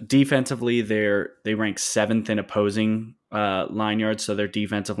then defensively, they rank 7th in opposing line yards. So their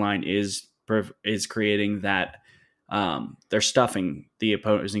defensive line is creating that. They're stuffing the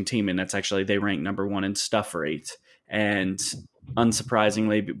opposing team, and that's actually, they rank number 1 in stuff rate. And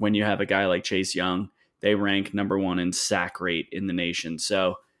unsurprisingly, when you have a guy like Chase Young, they rank number 1 in sack rate in the nation.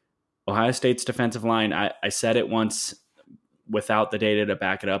 So Ohio State's defensive line, I said it once without the data to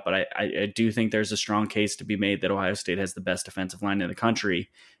back it up, but I do think there's a strong case to be made that Ohio State has the best defensive line in the country,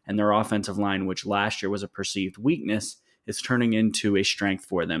 and their offensive line, which last year was a perceived weakness, is turning into a strength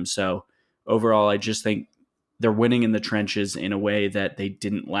for them. So overall, I just think they're winning in the trenches in a way that they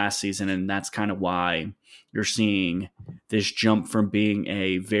didn't last season, and that's kind of why you're seeing this jump from being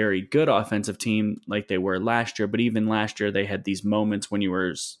a very good offensive team like they were last year. But even last year, they had these moments when you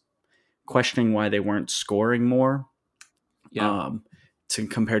were questioning why they weren't scoring more.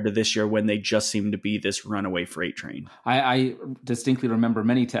 Compared to this year, when they just seem to be this runaway freight train. I distinctly remember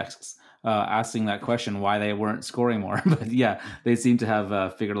many texts asking that question, why they weren't scoring more. But yeah, they seem to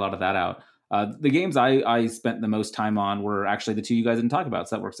have figured a lot of that out. The games I spent the most time on were actually the 2 you guys didn't talk about,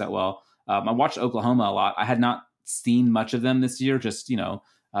 so that works out well. I watched Oklahoma a lot. I had not seen much of them this year, just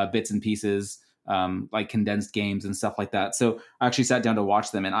bits and pieces, like condensed games and stuff like that. So I actually sat down to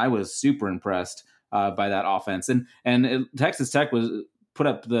watch them, and I was super impressed by that offense. And Texas Tech put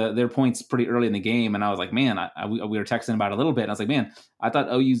up their points pretty early in the game, and I was like, man, we were texting about it a little bit, and I was like, man, I thought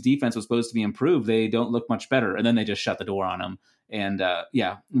OU's defense was supposed to be improved. They don't look much better. And then they just shut the door on them. And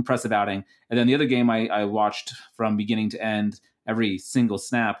impressive outing. And then the other game I watched from beginning to end, every single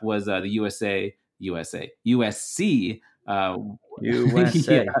snap, was the USC. USA. I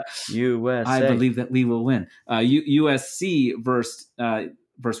believe that we will win. USC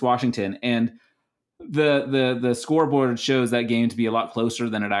versus Washington, and the scoreboard shows that game to be a lot closer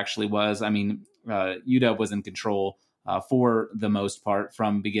than it actually was. I mean, UW was in control for the most part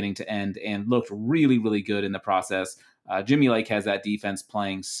from beginning to end, and looked really, really good in the process. Jimmy Lake has that defense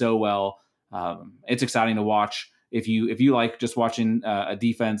playing so well. It's exciting to watch. If you like just watching a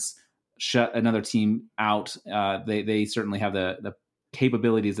defense shut another team out, they certainly have the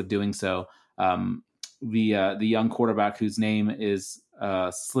capabilities of doing so. the young quarterback whose name is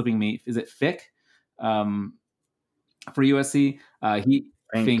slipping me. Is it Fick for USC?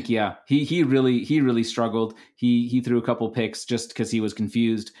 Fink, yeah. He really struggled. He threw a couple picks just because he was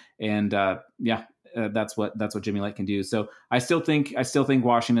confused, and that's what Jimmy Light can do. So I still think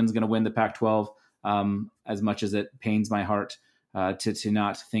Washington's going to win the Pac-12. As much as it pains my heart to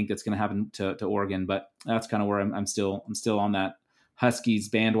not think that's going to happen to Oregon, but that's kind of where I'm still on that Huskies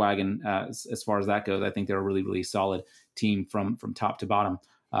bandwagon as far as that goes. I think they're a really, really solid team from top to bottom.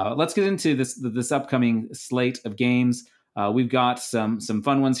 Let's get into this upcoming slate of games. We've got some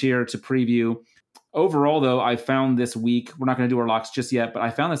fun ones here to preview. Overall, though, I found this week, we're not going to do our locks just yet, but I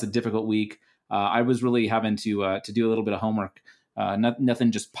found this a difficult week. I was really having to do a little bit of homework.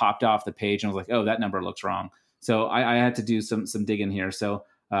 Nothing just popped off the page, and I was like, "Oh, that number looks wrong." So I had to do some digging here. So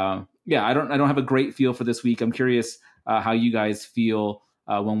I don't have a great feel for this week. I'm curious how you guys feel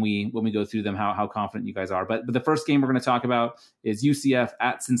when we go through them, how confident you guys are. But the first game we're going to talk about is UCF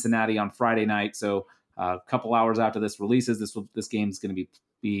at Cincinnati on Friday night. So a couple hours after this releases, this game is going to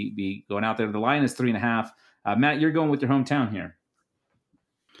be going out there. The line is 3.5. Matt, you're going with your hometown here.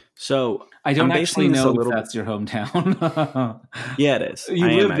 So I don't actually know if that's your hometown. Yeah, it is. You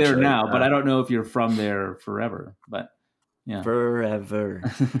live there now, but I don't know if you're from there forever. But yeah, forever.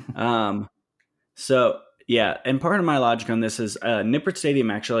 So yeah, and part of my logic on this is Nippert Stadium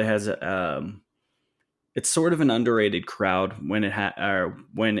actually has it's sort of an underrated crowd when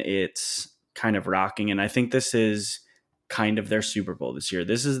it's kind of rocking, and I think this is kind of their Super Bowl this year.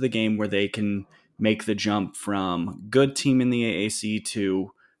 This is the game where they can make the jump from good team in the AAC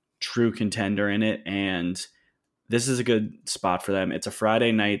to true contender in it, and this is a good spot for them. It's a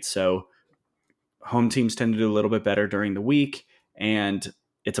Friday night, so home teams tend to do a little bit better during the week, and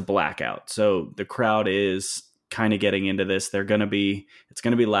it's a blackout, so the crowd is kind of getting into this. It's going to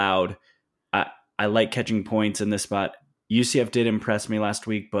be loud. I like catching points in this spot. UCF did impress me last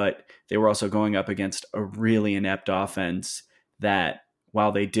week, but they were also going up against a really inept offense that,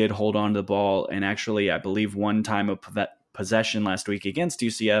 while they did hold on to the ball, and actually I believe one time of possession last week against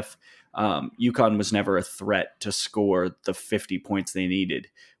UCF, UConn was never a threat to score the 50 points they needed,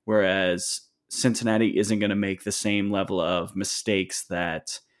 whereas Cincinnati isn't going to make the same level of mistakes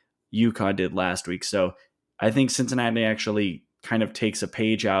that UConn did last week. So I think Cincinnati actually kind of takes a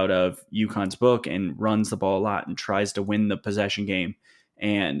page out of UConn's book and runs the ball a lot and tries to win the possession game,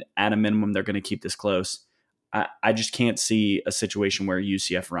 and at a minimum they're going to keep this close. I just can't see a situation where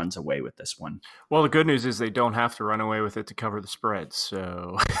UCF runs away with this one. Well, the good news is they don't have to run away with it to cover the spread.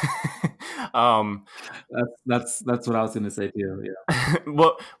 So that's what I was going to say too.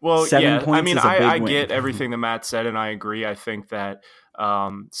 Yeah. well, 7 points I mean, is a big I win. get everything that Matt said, and I agree. I think that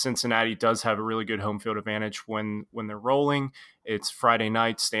Cincinnati does have a really good home field advantage when they're rolling. It's Friday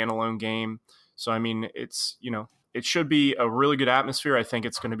night standalone game. So, I mean, it's, it should be a really good atmosphere. I think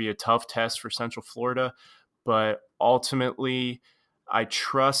it's going to be a tough test for Central Florida. But ultimately, I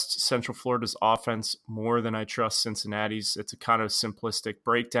trust Central Florida's offense more than I trust Cincinnati's. It's a kind of simplistic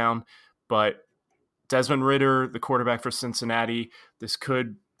breakdown, but Desmond Ridder, the quarterback for Cincinnati, this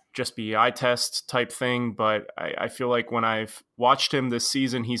could just be eye test type thing, but I feel like when I've watched him this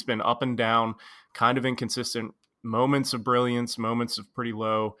season, he's been up and down, kind of inconsistent, moments of brilliance, moments of pretty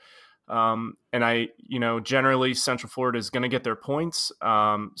low. And generally Central Florida is going to get their points.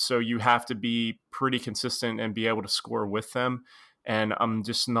 So you have to be pretty consistent and be able to score with them. And I'm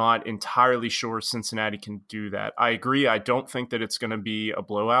just not entirely sure Cincinnati can do that. I agree. I don't think that it's going to be a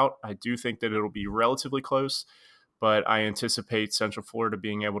blowout. I do think that it'll be relatively close, but I anticipate Central Florida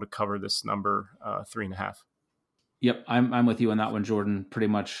being able to cover this number 3.5. Yep. I'm with you on that one, Jordan. Pretty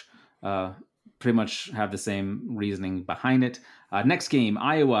much have the same reasoning behind it. Next game,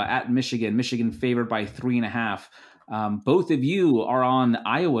 Iowa at Michigan. Michigan favored by 3.5. Both of you are on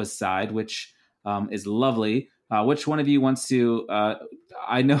Iowa's side, which is lovely. Which one of you wants to?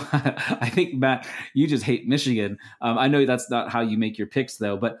 I know. I think Matt, you just hate Michigan. I know that's not how you make your picks,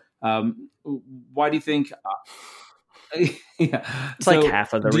 though. But why do you think? Yeah, it's like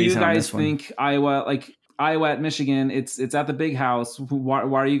half of the reason. Do you guys think Iowa at Michigan? It's at the Big House. Why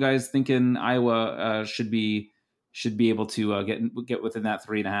are you guys thinking Iowa should be able to get within that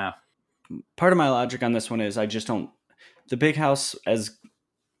 3.5? Part of my logic on this one is I just don't. The Big House, as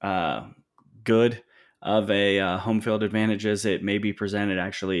good of a home field advantage as it may be presented,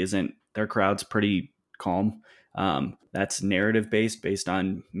 actually isn't. Their crowd's pretty calm. That's narrative based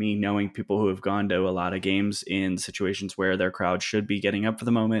on me knowing people who have gone to a lot of games in situations where their crowd should be getting up for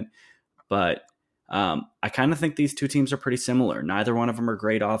the moment. But I kind of think these two teams are pretty similar. Neither one of them are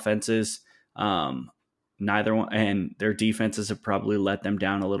great offenses. neither one, and their defenses have probably let them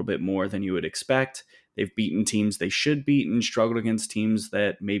down a little bit more than you would expect. They've beaten teams they should beat and struggled against teams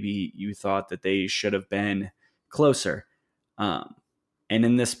that maybe you thought that they should have been closer. And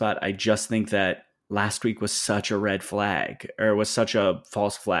in this spot, I just think that last week was such a red flag, or was such a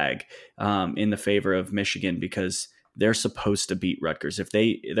false flag in the favor of Michigan, because they're supposed to beat Rutgers. If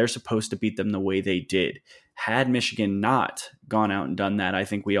they're supposed to beat them the way they did. Had Michigan not gone out and done that, I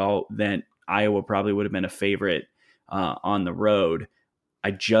think then Iowa probably would have been a favorite on the road.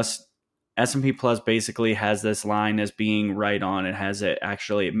 S&P Plus basically has this line as being right on. It has it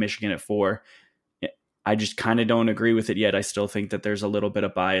actually at Michigan at 4. I just kind of don't agree with it yet. I still think that there's a little bit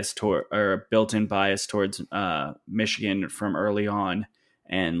of bias or built-in bias towards Michigan from early on,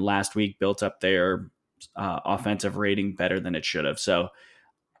 and last week built up their offensive rating better than it should have. So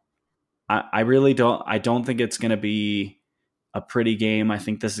I don't think it's going to be a pretty game. I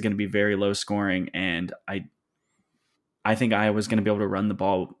think this is going to be very low scoring, and I think Iowa's going to be able to run the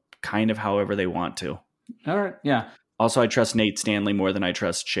ball kind of however they want to. All right. Yeah. Also, I trust Nate Stanley more than I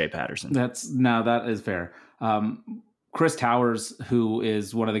trust Shea Patterson. That is fair. Chris Towers, who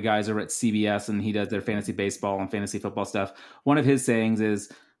is one of the guys over at CBS, and he does their fantasy baseball and fantasy football stuff. One of his sayings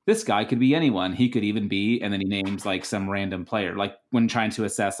is, this guy could be anyone. He could even be, and then he names like some random player, like when trying to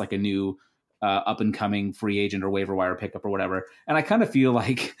assess like a new up and coming free agent or waiver wire pickup or whatever. And I kind of feel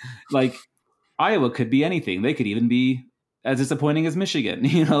like Iowa could be anything. They could even be as disappointing as Michigan.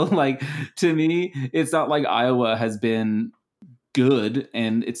 Like, to me, it's not like Iowa has been good,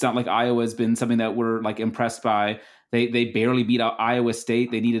 and it's not like Iowa has been something that we're like impressed by. They barely beat out Iowa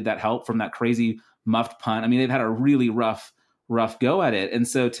State. They needed that help from that crazy muffed punt. I mean, they've had a really rough go at it. And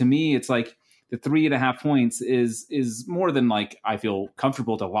so to me, it's like the 3.5 points is more than like I feel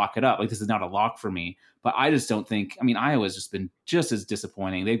comfortable to lock it up. Like, this is not a lock for me, but I just don't think. I mean, Iowa's just been just as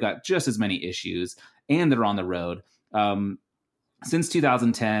disappointing. They've got just as many issues, and they're on the road. Since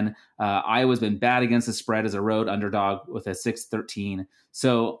 2010, Iowa's been bad against the spread as a road underdog with a 6-13.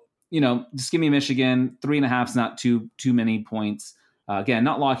 So, just give me Michigan. 3.5 is not too many points. Again,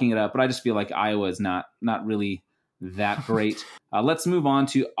 not locking it up, but I just feel like Iowa is not really that great. Let's move on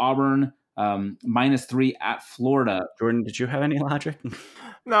to Auburn, -3 at Florida. Jordan, did you have any logic?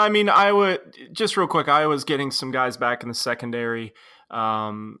 No, I mean, Iowa, just real quick, Iowa's getting some guys back in the secondary.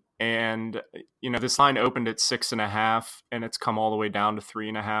 And, this line opened at 6.5, and it's come all the way down to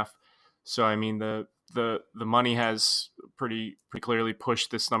 3.5. So, I mean, the money has pretty clearly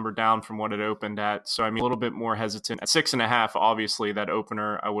pushed this number down from what it opened at. So, I mean, a little bit more hesitant. At 6.5, obviously, that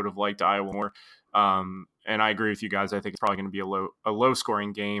opener, I would have liked Iowa more. And I agree with you guys. I think it's probably going to be a low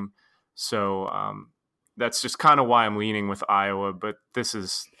scoring game. So that's just kind of why I'm leaning with Iowa. But this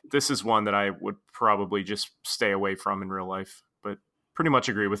is one that I would probably just stay away from in real life. But pretty much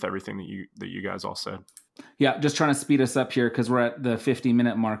agree with everything that you guys all said. Yeah, just trying to speed us up here because we're at the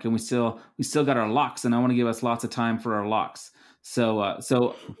 50-minute mark, and we still got our locks, and I want to give us lots of time for our locks.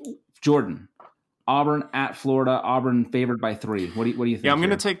 So Jordan, Auburn at Florida. Auburn favored by 3. What do you think? Yeah, I'm going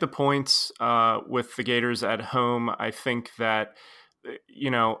to take the points with the Gators at home. I think that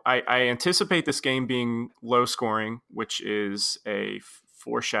I anticipate this game being low scoring, which is a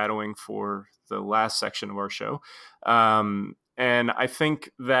foreshadowing for the last section of our show. And I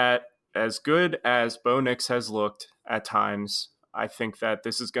think that as good as Bo Nix has looked at times, I think that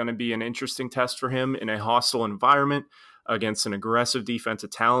this is going to be an interesting test for him in a hostile environment against an aggressive defense, a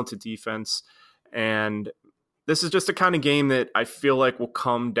talented defense. And this is just a kind of game that I feel like will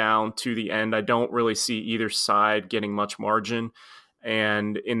come down to the end. I don't really see either side getting much margin.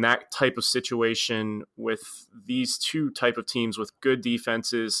 And in that type of situation with these two type of teams with good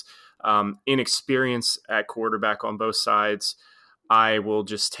defenses, inexperience at quarterback on both sides, I will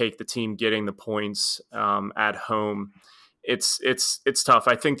just take the team getting the points at home. It's tough.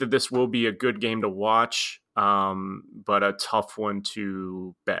 I think that this will be a good game to watch, but a tough one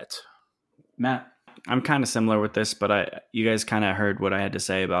to bet. Matt? I'm kind of similar with this, but you guys kind of heard what I had to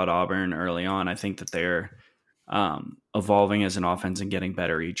say about Auburn early on. I think that they're evolving as an offense and getting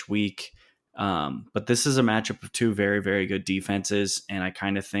better each week. But this is a matchup of two very, very good defenses, and I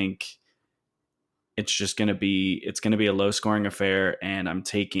kind of think it's going to be a low scoring affair, and I'm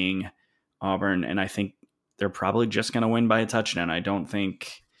taking Auburn, and I think they're probably just going to win by a touchdown. I don't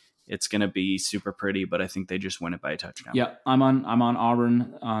think it's going to be super pretty, but I think they just win it by a touchdown. Yeah, I'm on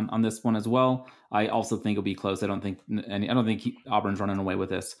Auburn on this one as well. I also think it'll be close. I don't think Auburn's running away with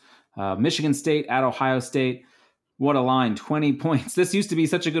this. Michigan State at Ohio State. What a line, 20 points. This used to be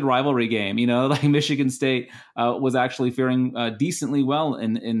such a good rivalry game, like Michigan State was actually faring decently well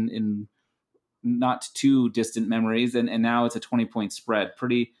in not too distant memories. And now it's a 20-point spread.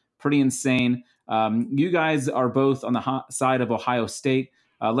 Pretty insane. You guys are both on the side of Ohio State.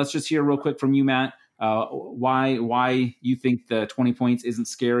 Let's just hear real quick from you, Matt, why you think the 20 points isn't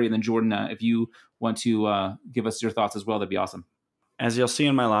scary. And then Jordan, if you want to give us your thoughts as well, that'd be awesome. As you'll see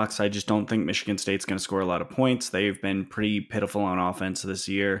in my locks, I just don't think Michigan State's going to score a lot of points. They've been pretty pitiful on offense this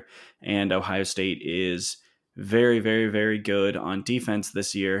year, and Ohio State is very, very, very good on defense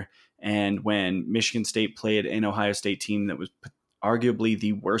this year. And when Michigan State played an Ohio State team that was arguably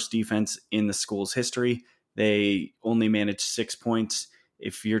the worst defense in the school's history, they only managed 6 points.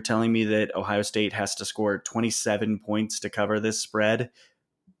 If you're telling me that Ohio State has to score 27 points to cover this spread,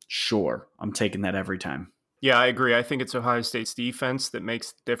 sure, I'm taking that every time. Yeah, I agree. I think it's Ohio State's defense that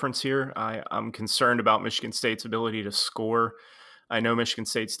makes the difference here. I'm concerned about Michigan State's ability to score. I know Michigan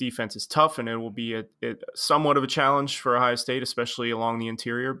State's defense is tough, and it will be somewhat of a challenge for Ohio State, especially along the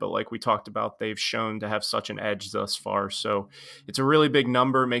interior. But like we talked about, they've shown to have such an edge thus far. So it's a really big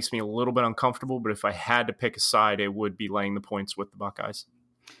number. It makes me a little bit uncomfortable. But if I had to pick a side, it would be laying the points with the Buckeyes.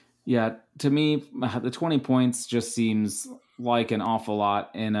 Yeah, to me, the 20 points just seems like an awful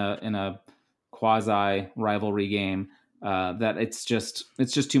lot in a quasi rivalry game. That it's just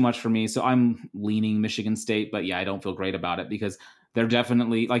too much for me. So I'm leaning Michigan State, but yeah, I don't feel great about it because they're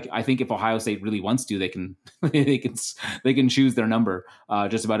definitely, like, I think if Ohio State really wants to, they can they can choose their number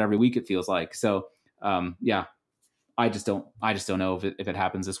just about every week, it feels like. So yeah, I just don't know if it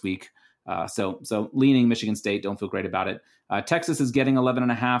happens this week. So leaning Michigan State, don't feel great about it. Texas is getting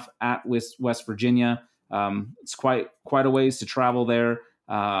 11.5 at West Virginia. It's quite a ways to travel there.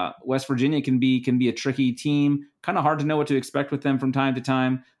 West Virginia can be a tricky team. Kind of hard to know what to expect with them from time to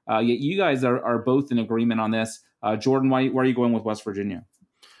time. Yet you guys are both in agreement on this. Jordan, why are you going with West Virginia?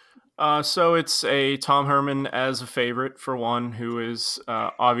 So it's a Tom Herman as a favorite for one, who is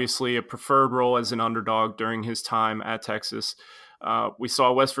obviously a preferred role as an underdog during his time at Texas. We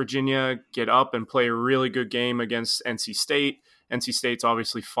saw West Virginia get up and play a really good game against NC State. NC State's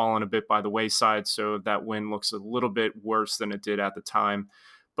obviously fallen a bit by the wayside, so that win looks a little bit worse than it did at the time.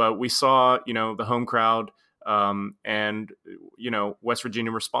 But we saw, the home crowd, and West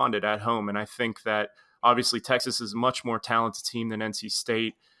Virginia responded at home. And I think that obviously Texas is a much more talented team than NC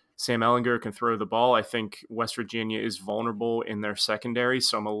State. Sam Ehlinger can throw the ball. I think West Virginia is vulnerable in their secondary,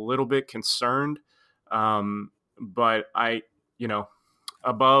 so I'm a little bit concerned. But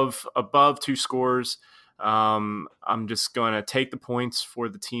above 2 scores, I'm just going to take the points for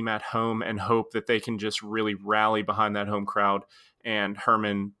the team at home and hope that they can just really rally behind that home crowd. And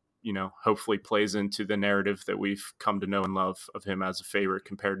Herman, hopefully plays into the narrative that we've come to know and love of him as a favorite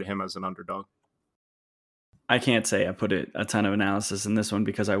compared to him as an underdog. I can't say I put a ton of analysis in this one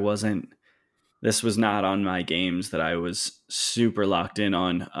because this was not on my games that I was super locked in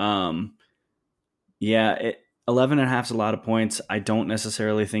on. 11.5 is a lot of points. I don't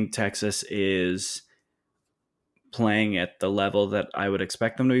necessarily think Texas is playing at the level that I would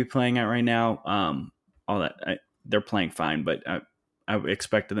expect them to be playing at right now. They're playing fine, but I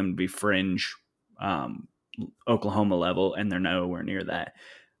expected them to be fringe Oklahoma level, and they're nowhere near that.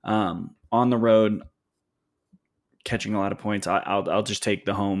 On the road, catching a lot of points, I'll just take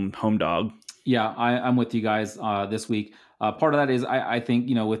the home dog. Yeah, I'm with you guys this week. Part of that is I think,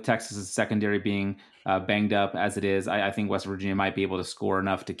 with Texas's secondary being banged up as it is, I think West Virginia might be able to score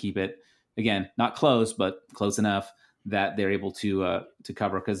enough to keep it, again, not close, but close enough that they're able to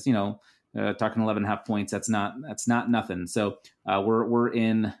cover. Because, talking 11.5 points, that's not nothing. So we're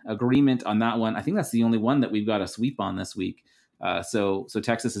in agreement on that one. I think that's the only one that we've got a sweep on this week. So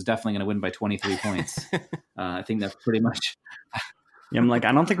Texas is definitely going to win by 23 points. I think that's pretty much. Yeah, I'm like,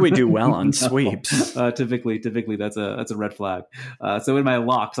 I don't think we do well on sweeps. Typically that's a red flag. So in my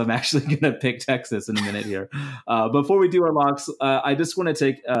locks, I'm actually going to pick Texas in a minute here. Before we do our locks, I just want to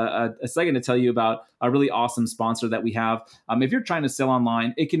take a second to tell you about a really awesome sponsor that we have. If you're trying to sell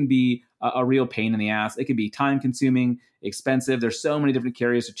online, it can be a real pain in the ass. It can be time consuming, expensive. There's so many different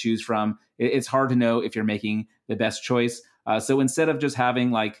carriers to choose from. It's hard to know if you're making the best choice. So instead of just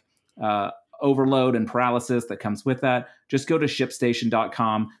having overload and paralysis that comes with that, just go to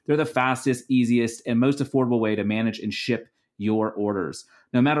ShipStation.com. They're the fastest, easiest, and most affordable way to manage and ship your orders.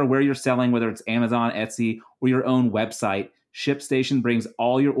 No matter where you're selling, whether it's Amazon, Etsy, or your own website, ShipStation brings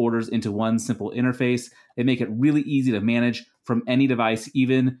all your orders into one simple interface. They make it really easy to manage from any device,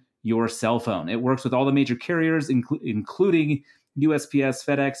 even your cell phone. It works with all the major carriers, including USPS,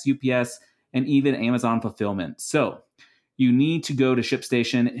 FedEx, UPS, and even Amazon Fulfillment. So you need to go to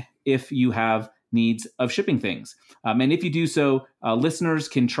ShipStation if you have needs of shipping things. And if you do so, listeners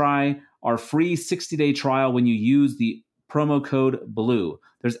can try our free 60-day trial when you use the promo code BLUE.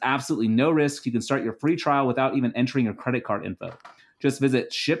 There's absolutely no risk. You can start your free trial without even entering your credit card info. Just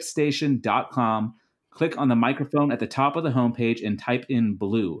visit ShipStation.com, click on the microphone at the top of the homepage, and type in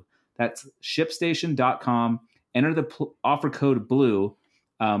BLUE. That's ShipStation.com. Enter the offer code BLUE,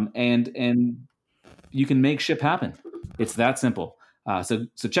 and you can make ship happen. It's that simple. So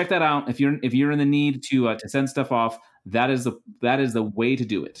check that out. If you're in the need to send stuff off, that is the way to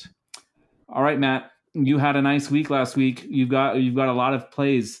do it. All right, Matt, you had a nice week last week. You've got a lot of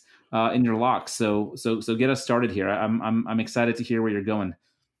plays in your locks. So get us started here. I'm excited to hear where you're going.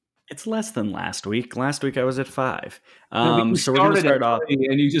 It's less than last week. Last week I was at 5. So we're going to start off,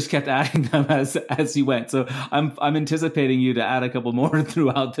 and you just kept adding them as you went. So I'm anticipating you to add a couple more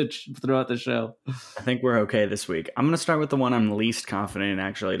throughout the show. I think we're okay this week. I'm going to start with the one I'm least confident in,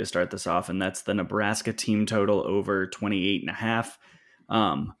 actually, to start this off, and that's the Nebraska team total over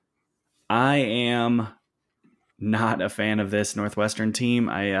 28.5. I am not a fan of this Northwestern team.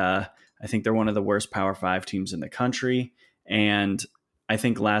 I think they're one of the worst Power 5 teams in the country, and I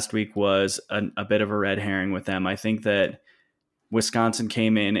think last week was a bit of a red herring with them. I think that Wisconsin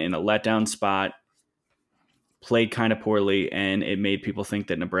came in a letdown spot, played kind of poorly, and it made people think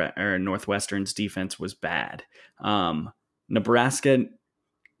that Northwestern's defense was bad. Nebraska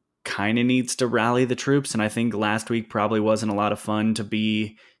kind of needs to rally the troops, and I think last week probably wasn't a lot of fun to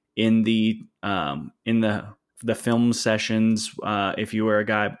be in the film sessions if you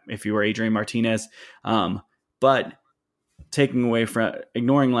were Adrian Martinez, but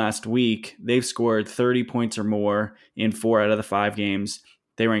ignoring last week, they've scored 30 points or more in 4 out of the 5 games.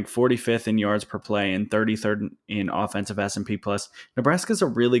 They rank 45th in yards per play and 33rd in offensive S&P plus. Nebraska's a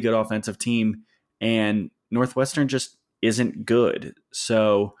really good offensive team, and Northwestern just isn't good.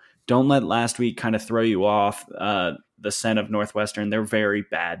 So don't let last week kind of throw you off the scent of Northwestern. They're very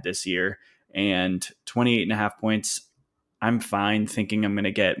bad this year, and 28.5 points, I'm fine thinking I'm going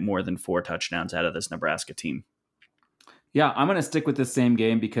to get more than 4 touchdowns out of this Nebraska team. Yeah, I'm going to stick with the same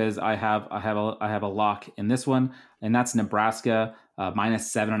game because I have a lock in this one, and that's Nebraska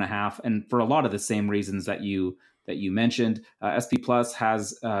minus 7.5, and for a lot of the same reasons that you mentioned. SP Plus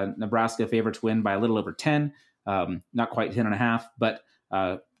has Nebraska favored to win by a little over 10, not quite 10.5, but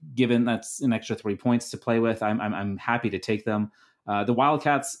given that's an extra 3 points to play with, I'm happy to take them. The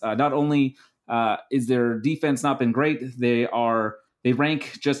Wildcats, not only is their defense not been great, they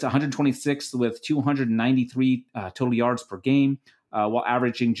rank just 126th with 293 total yards per game, while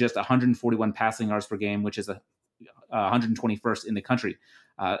averaging just 141 passing yards per game, which is 121st in the country.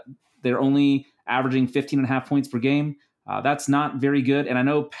 They're only averaging 15.5 points per game. That's not very good. And I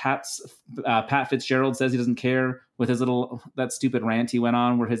know Pat Fitzgerald says he doesn't care with his that stupid rant he went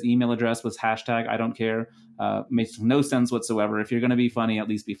on where his email address was #I don't care. Makes no sense whatsoever. If you're going to be funny, at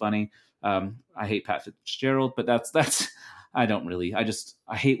least be funny. I hate Pat Fitzgerald, but that's I don't really.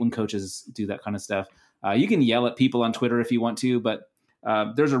 I hate when coaches do that kind of stuff. You can yell at people on Twitter if you want to, but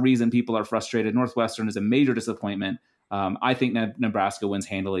there's a reason people are frustrated. Northwestern is a major disappointment. I think Nebraska wins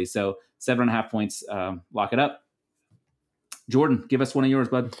handily. So 7.5 points, lock it up. Jordan, give us one of yours,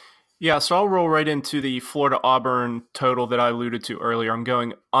 bud. Yeah, so I'll roll right into the Florida-Auburn total that I alluded to earlier. I'm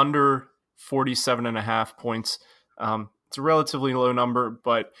going under 47.5 points. It's a relatively low number,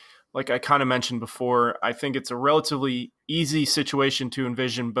 but like I kind of mentioned before, I think it's a relatively easy situation to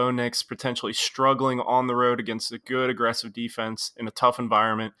envision Bo Nix potentially struggling on the road against a good aggressive defense in a tough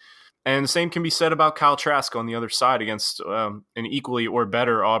environment. And the same can be said about Kyle Trask on the other side against an equally or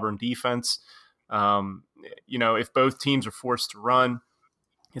better Auburn defense. If both teams are forced to run,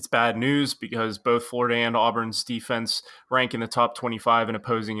 it's bad news because both Florida and Auburn's defense rank in the top 25 in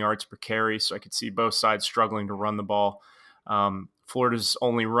opposing yards per carry. So I could see both sides struggling to run the ball. Florida's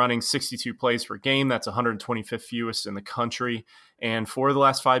only running 62 plays per game. That's 125th fewest in the country. And 4 of the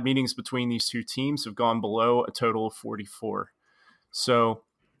last 5 meetings between these two teams have gone below a total of 44. So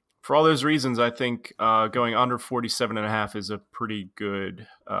for all those reasons, I think going under 47.5 is a pretty good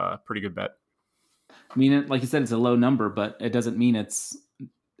bet. I mean, like you said, it's a low number, but it doesn't mean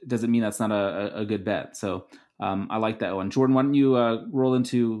that's not a good bet. So I like that one. Jordan, why don't you roll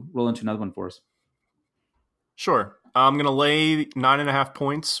into another one for us? Sure. I'm going to lay 9.5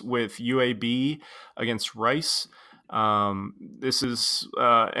 points with UAB against Rice. This is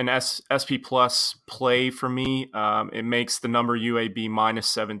an SP Plus play for me. It makes the number UAB minus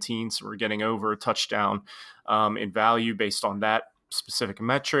 17, so we're getting over a touchdown in value based on that specific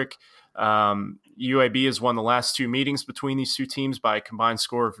metric. UAB has won the last 2 meetings between these two teams by a combined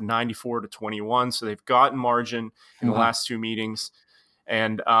score of 94-21, so they've gotten margin in the last 2 meetings.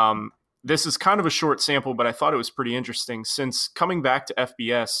 And this is kind of a short sample, but I thought it was pretty interesting. Since coming back to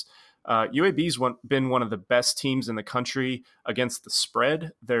FBS, UAB's been one of the best teams in the country against the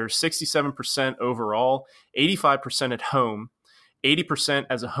spread. They're 67% overall, 85% at home, 80%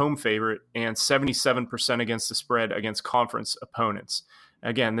 as a home favorite, and 77% against the spread against conference opponents.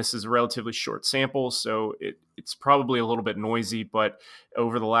 Again, this is a relatively short sample, so it's probably a little bit noisy, but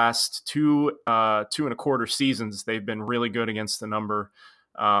over the last two and a quarter seasons, they've been really good against the number.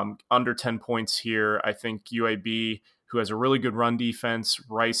 Under 10 points here. I think UAB, who has a really good run defense,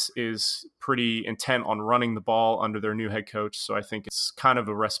 Rice is pretty intent on running the ball under their new head coach, so I think it's kind of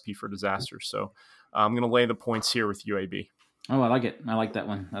a recipe for disaster. So I'm going to lay the points here with UAB. Oh, I like it. I like that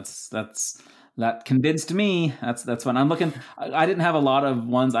one. That convinced me. That's fun. I'm looking. I didn't have a lot of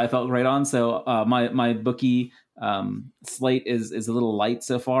ones I felt great on, so my bookie slate is a little light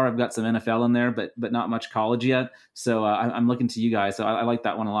so far. I've got some NFL in there, but not much college yet. So I'm looking to you guys. So I like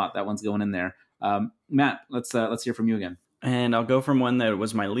that one a lot. That one's going in there. Matt, let's hear from you again. And I'll go from one that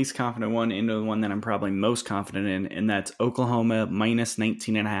was my least confident one into the one that I'm probably most confident in, and that's Oklahoma minus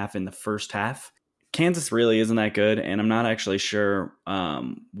 19.5 in the first half. Kansas really isn't that good, and I'm not actually sure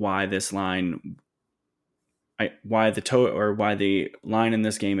why this line, why the line in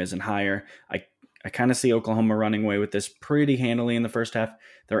this game isn't higher. I kind of see Oklahoma running away with this pretty handily in the first half.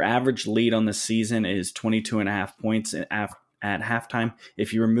 Their average lead on the season is 22.5 points at halftime.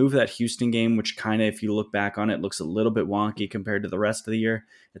 If you remove that Houston game, which kind of, if you look back on it, looks a little bit wonky compared to the rest of the year,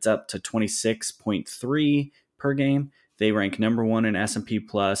 it's up to 26.3 per game. They rank number 1 in S&P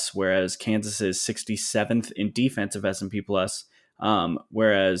Plus, whereas Kansas is 67th in defensive S&P Plus,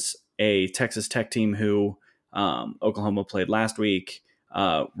 whereas a Texas Tech team who Oklahoma played last week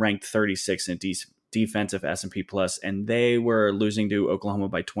ranked 36th in defensive S&P Plus, and they were losing to Oklahoma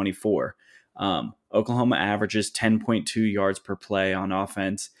by 24. Oklahoma averages 10.2 yards per play on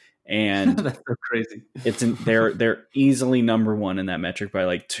offense, and that's so crazy. They're easily number 1 in that metric by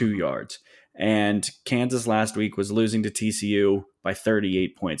like 2 yards. And Kansas last week was losing to TCU by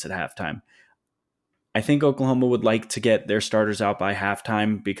 38 points at halftime. I think Oklahoma would like to get their starters out by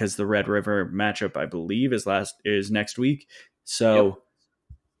halftime because the Red River matchup, I believe, is next week. So yep.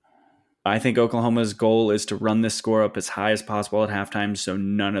 I think Oklahoma's goal is to run this score up as high as possible at halftime so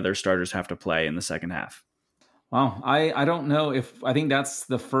none of their starters have to play in the second half. Wow. I don't know if I think that's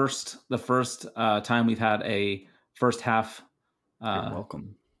the first time we've had a first half You're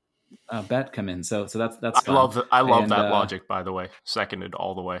welcome. Bet come in. So that's fun. I love that logic, by the way. Seconded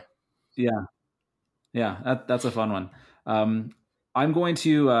all the way. Yeah. That's a fun one. I'm going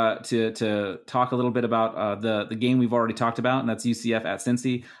to talk a little bit about the game we've already talked about, and that's UCF at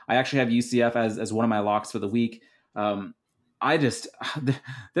Cincy. I actually have UCF as one of my locks for the week. They're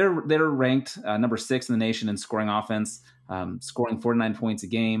ranked number 6 in the nation in scoring offense, scoring 49 points a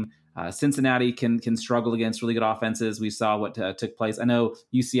game. Cincinnati can struggle against really good offenses. We saw what took place. I know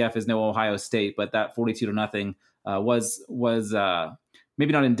UCF is no Ohio State, but that 42-0 was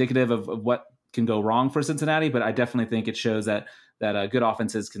maybe not indicative of what can go wrong for Cincinnati, but I definitely think it shows that good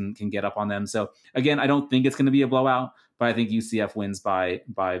offenses can get up on them. So again, I don't think it's going to be a blowout, but I think UCF wins by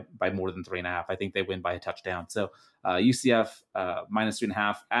more than 3.5. I think they win by a touchdown. So UCF minus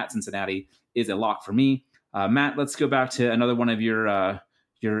 3.5 at Cincinnati is a lock for me. Matt, let's go back to another one of your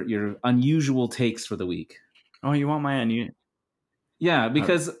unusual takes for the week. Oh, you want my unusual? Yeah,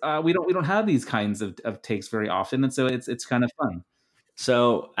 because we don't have these kinds of takes very often, and so it's kind of fun.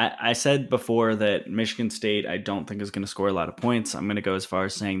 So I said before that Michigan State I don't think is going to score a lot of points. I'm going to go as far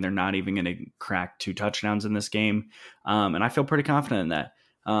as saying they're not even going to crack 2 touchdowns in this game, and I feel pretty confident in that.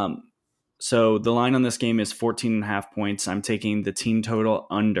 So the line on this game is 14.5 points. I'm taking the team total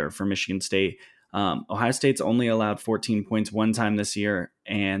under for Michigan State. Ohio State's only allowed 14 points one time this year,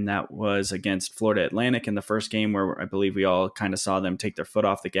 and that was against Florida Atlantic in the first game where I believe we all kind of saw them take their foot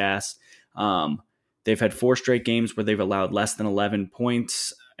off the gas. They've had 4 straight games where they've allowed less than 11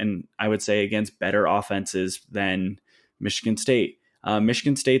 points, and I would say against better offenses than Michigan State.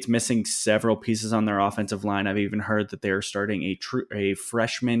 Michigan State's missing several pieces on their offensive line. I've even heard that they're starting a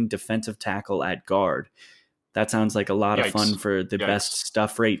freshman defensive tackle at guard. That sounds like a lot of fun for the best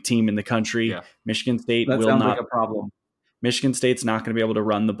stuff rate team in the country. Yeah. Michigan State that will sounds not. Like a problem. Michigan State's not going to be able to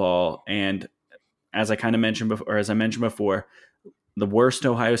run the ball, and as I mentioned before, the worst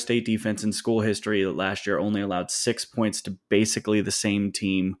Ohio State defense in school history last year only allowed 6 points to basically the same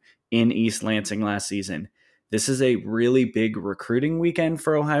team in East Lansing last season. This is a really big recruiting weekend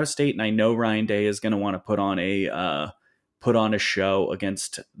for Ohio State, and I know Ryan Day is going to want to put on a show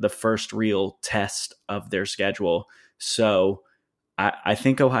against the first real test of their schedule. So I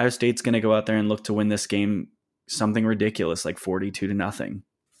think Ohio State's going to go out there and look to win this game something ridiculous like 42-0.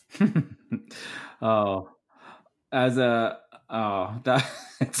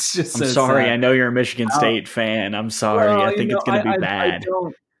 It's just. I'm so sorry. sad. I know you're a Michigan State fan. I'm sorry. Well, I think it's going to be bad.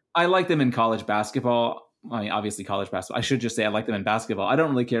 I like them in college basketball. I mean, obviously college basketball. I should just say I like them in basketball. I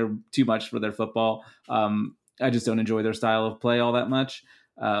don't really care too much for their football. I just don't enjoy their style of play all that much.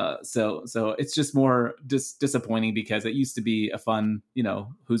 So it's just more disappointing because it used to be a fun,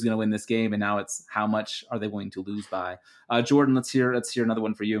 who's going to win this game, and now it's how much are they going to lose by. Jordan, let's hear another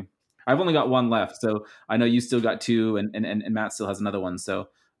one for you. I've only got one left, so I know you still got two, and Matt still has another one. So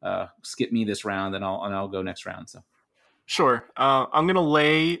skip me this round, and I'll go next round. So. Sure. I'm going to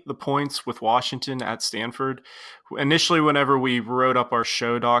lay the points with Washington at Stanford. Initially, whenever we wrote up our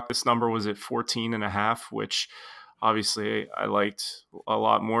show doc, this number was at 14.5, which obviously I liked a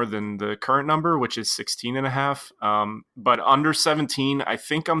lot more than the current number, which is 16.5. But under 17, I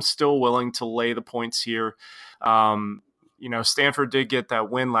think I'm still willing to lay the points here. Stanford did get that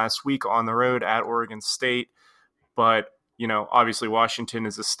win last week on the road at Oregon State, but obviously Washington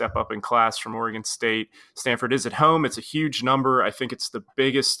is a step up in class from Oregon State. Stanford is at home. It's a huge number. I think it's the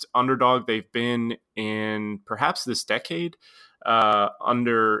biggest underdog they've been in perhaps this decade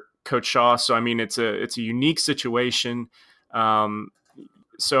under Coach Shaw. So, I mean, it's a unique situation. I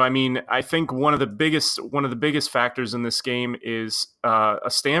think one of the biggest factors in this game is a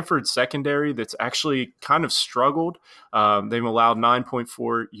Stanford secondary that's actually kind of struggled. They've allowed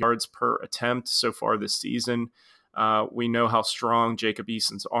 9.4 yards per attempt so far this season. We know how strong Jacob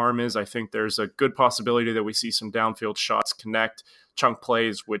Eason's arm is. I think there's a good possibility that we see some downfield shots connect, chunk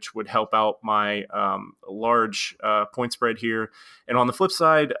plays, which would help out my large point spread here. And on the flip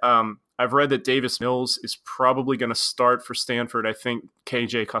side, I've read that Davis Mills is probably going to start for Stanford. I think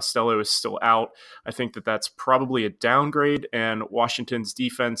KJ Costello is still out. I think that's probably a downgrade, and Washington's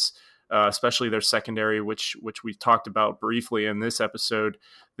defense, especially their secondary, which we talked about briefly in this episode,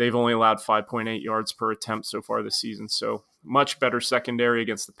 they've only allowed 5.8 yards per attempt so far this season. So much better secondary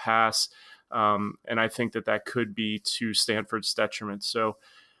against the pass. And I think that could be to Stanford's detriment. So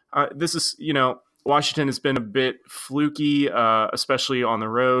this is, Washington has been a bit fluky, especially on the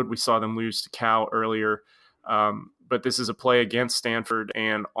road. We saw them lose to Cal earlier. But this is a play against Stanford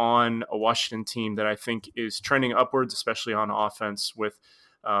and on a Washington team that I think is trending upwards, especially on offense with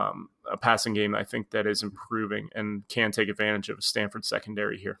a passing game I think that is improving and can take advantage of a Stanford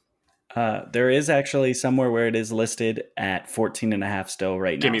secondary here. There is actually somewhere where it is listed at 14.5 still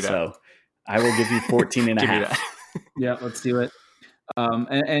right now. Give me that. So I will give you 14.5. Yeah, let's do it.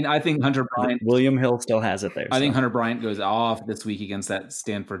 And I think Hunter Bryant, William Hill still has it there. I think Hunter Bryant goes off this week against that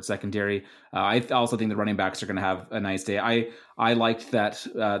Stanford secondary. I also think the running backs are going to have a nice day. I liked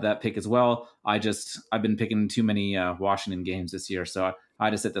that pick as well. I've been picking too many Washington games this year, so I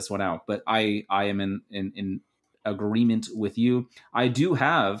just sit this one out. But I am in agreement with you. I do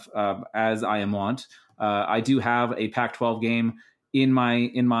have, as I am wont, I do have a Pac-12 game in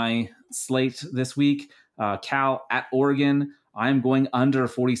my slate this week. Cal at Oregon. I'm going under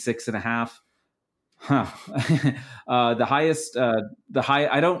 46.5.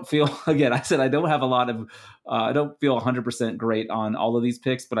 I don't feel, again, I said I don't have a lot of, I don't feel 100% great on all of these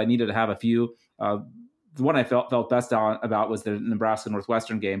picks, but I needed to have a few. The one I felt best about was the Nebraska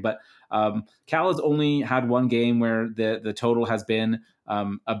Northwestern game, but Cal has only had one game where the total has been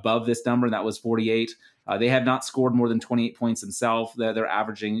above this number, and that was 48. They have not scored more than 28 points themselves. They're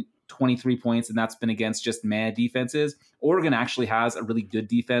averaging 23 points, and that's been against just mad defenses. Oregon actually has a really good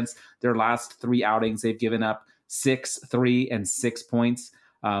defense. Their last three outings, they've given up 6, 3, and 6 points.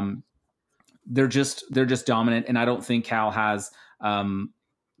 They're just dominant, and I don't think Cal has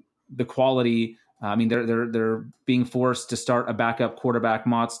the quality. I mean, they're being forced to start a backup quarterback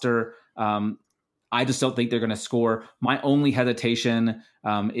monster. I just don't think they're going to score. My only hesitation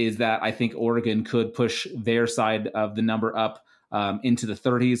is that I think Oregon could push their side of the number up into the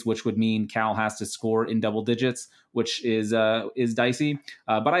 30s, which would mean Cal has to score in double digits, which is dicey.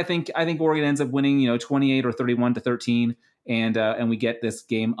 But I think Oregon ends up winning, 28 or 31-13, and we get this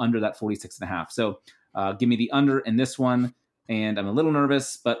game under that 46.5. So give me the under in this one. And I'm a little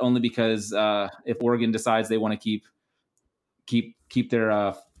nervous, but only because if Oregon decides they want to keep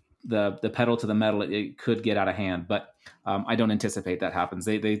their the pedal to the metal, it could get out of hand. But I don't anticipate that happens.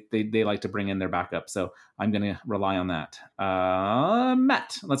 They like to bring in their backup, so I'm going to rely on that.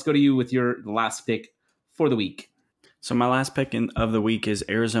 Matt, let's go to you with your last pick for the week. So my last pick of the week is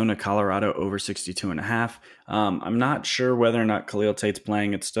Arizona, Colorado over 62.5. I'm not sure whether or not Khalil Tate's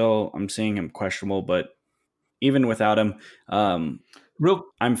playing. I'm seeing him questionable, but even without him, I'm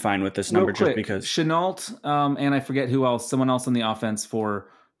fine with this number just because Shenault and I forget who else, someone else on the offense for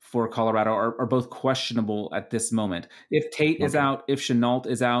Colorado are both questionable at this moment. If Tate is out, if Shenault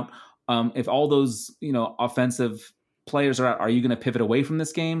is out, if all those offensive players are out, are you going to pivot away from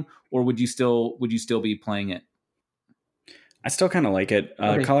this game, or would you still be playing it? I still kind of like it.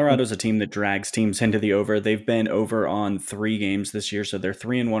 Okay. Colorado's a team that drags teams into the over. They've been over on 3 games this year, so they're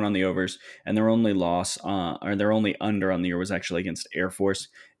 3-1 on the overs, and their only loss, or their only under on the year was actually against Air Force.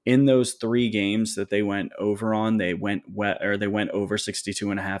 In those 3 games that they went over on, they went over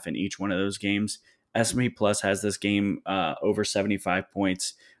 62.5 in each one of those games. S&P Plus has this game over 75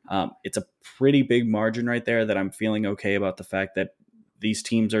 points. It's a pretty big margin right there that I'm feeling okay about the fact that these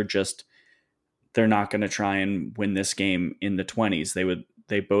teams are just, they're not going to try and win this game in the 20s.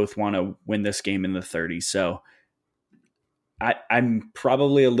 They both want to win this game in the 30s. So I'm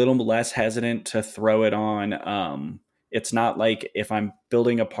probably a little less hesitant to throw it on. It's not like if I'm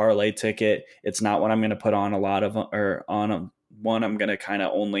building a parlay ticket, it's not what I'm going to put on a lot of, or on one, I'm going to kind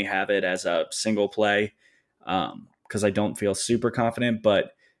of only have it as a single play because I don't feel super confident,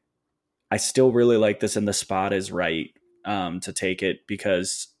 but I still really like this, and the spot is right to take it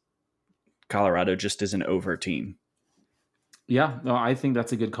because Colorado just is an over team. Yeah, no, I think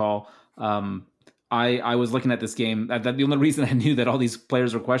that's a good call. I was looking at this game. The only reason I knew that all these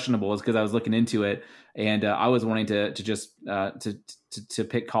players were questionable is because I was looking into it, and I was wanting to just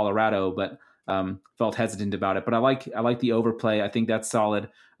pick Colorado, but felt hesitant about it. But I like the overplay. I think that's solid.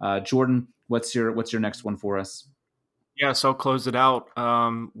 Jordan, what's your next one for us? Yeah, so I'll close it out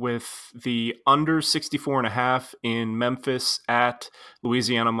with the under 64.5 in Memphis at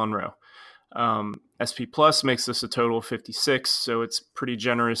Louisiana Monroe. SP Plus makes this a total of 56, so it's pretty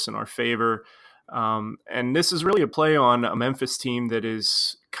generous in our favor. And this is really a play on a Memphis team that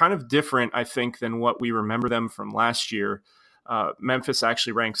is kind of different, I think, than what we remember them from last year. Memphis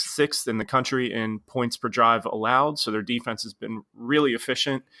actually ranks 6th in the country in points per drive allowed, so their defense has been really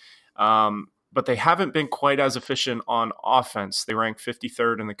efficient. But they haven't been quite as efficient on offense. They rank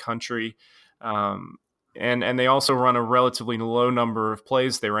 53rd in the country. And they also run a relatively low number of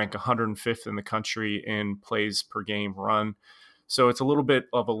plays. They rank 105th in the country in plays per game run. So it's a little bit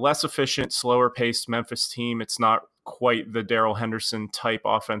of a less efficient, slower paced Memphis team. It's not quite the Darrell Henderson type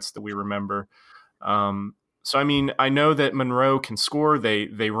offense that we remember. So, I mean, I know that Monroe can score.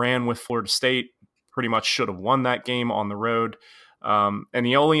 They ran with Florida State, pretty much should have won that game on the road. And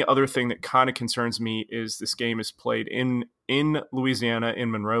the only other thing that kind of concerns me is this game is played in Louisiana, in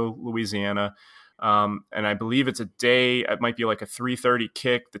Monroe, Louisiana. And I believe it's a day, it might be like a 3:30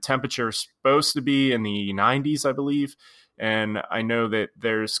 kick. The temperature is supposed to be in the 90s, I believe. And I know that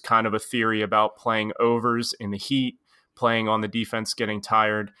there's kind of a theory about playing overs in the heat, playing on the defense getting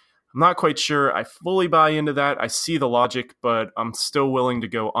tired. I'm not quite sure I fully buy into that. I see the logic, but I'm still willing to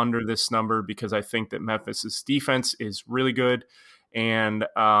go under this number because I think that Memphis's defense is really good. And,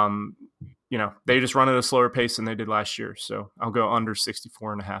 they just run at a slower pace than they did last year. So I'll go under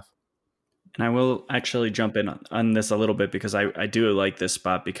 64.5. And I will actually jump in on this a little bit because I do like this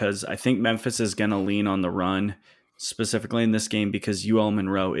spot because I think Memphis is going to lean on the run specifically in this game because UL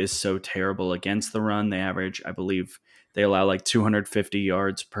Monroe is so terrible against the run. They average, I believe, they allow like 250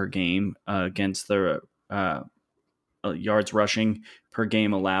 yards per game against the yards rushing per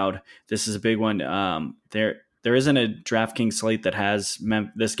game allowed. This is a big one. There isn't a DraftKings slate that has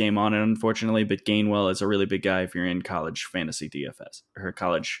this game on it, unfortunately, but Gainwell is a really big guy if you're in college fantasy DFS or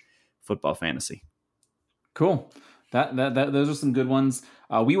college football fantasy. Cool. That those are some good ones.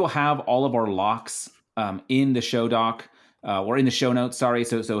 We will have all of our locks in the show doc or in the show notes. Sorry.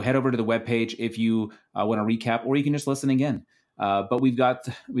 So head over to the webpage if you want to recap, or you can just listen again. But we've got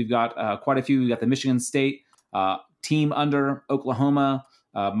quite a few. We've got the Michigan State team under, Oklahoma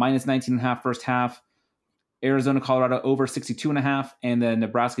minus 19.5 first half, Arizona, Colorado over 62.5, and the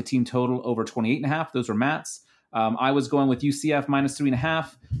Nebraska team total over 28.5. Those were Matt's. I was going with UCF minus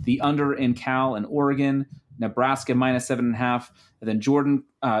 3.5, the under in Cal and Oregon, Nebraska minus 7.5, and then Jordan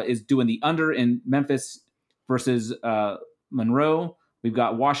is doing the under in Memphis versus Monroe. We've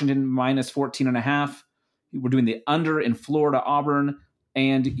got Washington minus 14.5. We're doing the under in Florida, Auburn,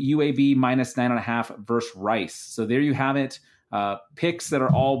 and UAB minus 9.5 versus Rice. So there you have it. Picks that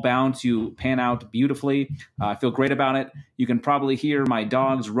are all bound to pan out beautifully. I feel great about it. You can probably hear my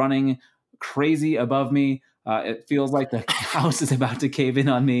dogs running crazy above me. It feels like the house is about to cave in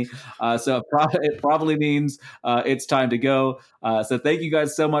on me. So it probably means it's time to go. So thank you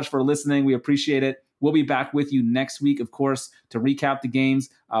guys so much for listening. We appreciate it. We'll be back with you next week, of course, to recap the games.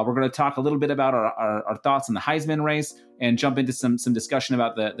 We're going to talk a little bit about our thoughts on the Heisman race and jump into some discussion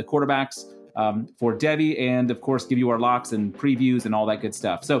about the quarterbacks for Debbie, and of course give you our locks and previews and all that good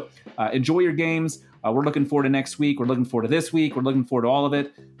stuff. So enjoy your games. We're looking forward to next week. We're looking forward to this week. We're looking forward to all of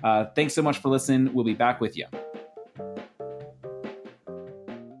it. Thanks so much for listening. We'll be back with you.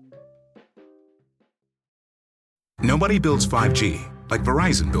 Nobody builds 5G like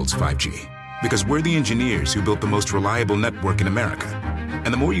Verizon builds 5G. Because we're the engineers who built the most reliable network in America.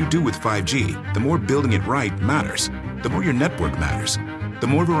 And the more you do with 5G, the more building it right matters. The more your network matters. The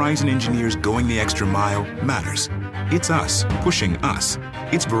more Verizon engineers going the extra mile matters. It's us pushing us.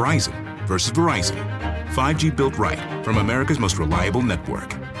 It's Verizon versus Verizon. 5G built right from America's most reliable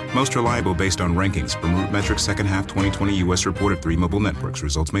network. Most reliable based on rankings from RootMetrics second half 2020 U.S. report of 3 mobile networks.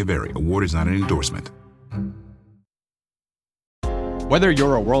 Results may vary. Award is not an endorsement. Whether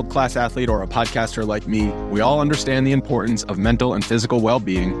you're a world-class athlete or a podcaster like me, we all understand the importance of mental and physical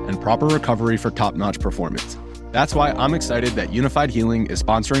well-being and proper recovery for top-notch performance. That's why I'm excited that Unified Healing is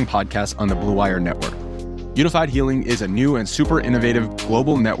sponsoring podcasts on the Blue Wire Network. Unified Healing is a new and super innovative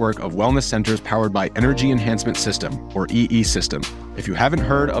global network of wellness centers powered by Energy Enhancement System, or EE System. If you haven't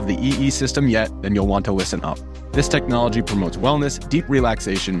heard of the EE System yet, then you'll want to listen up. This technology promotes wellness, deep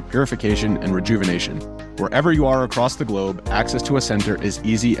relaxation, purification, and rejuvenation. Wherever you are across the globe, access to a center is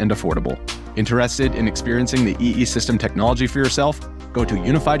easy and affordable. Interested in experiencing the EE System technology for yourself? Go to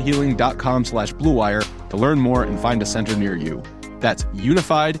unifiedhealing.com/bluewire to learn more and find a center near you. That's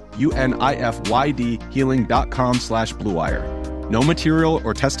unified, UNIFYD, healing.com/bluewire. No material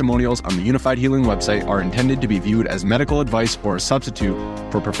or testimonials on the Unified Healing website are intended to be viewed as medical advice or a substitute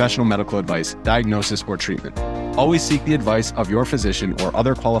for professional medical advice, diagnosis, or treatment. Always seek the advice of your physician or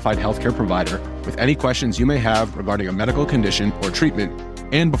other qualified healthcare provider with any questions you may have regarding a medical condition or treatment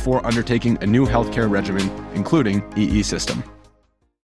and before undertaking a new healthcare regimen, including EE System.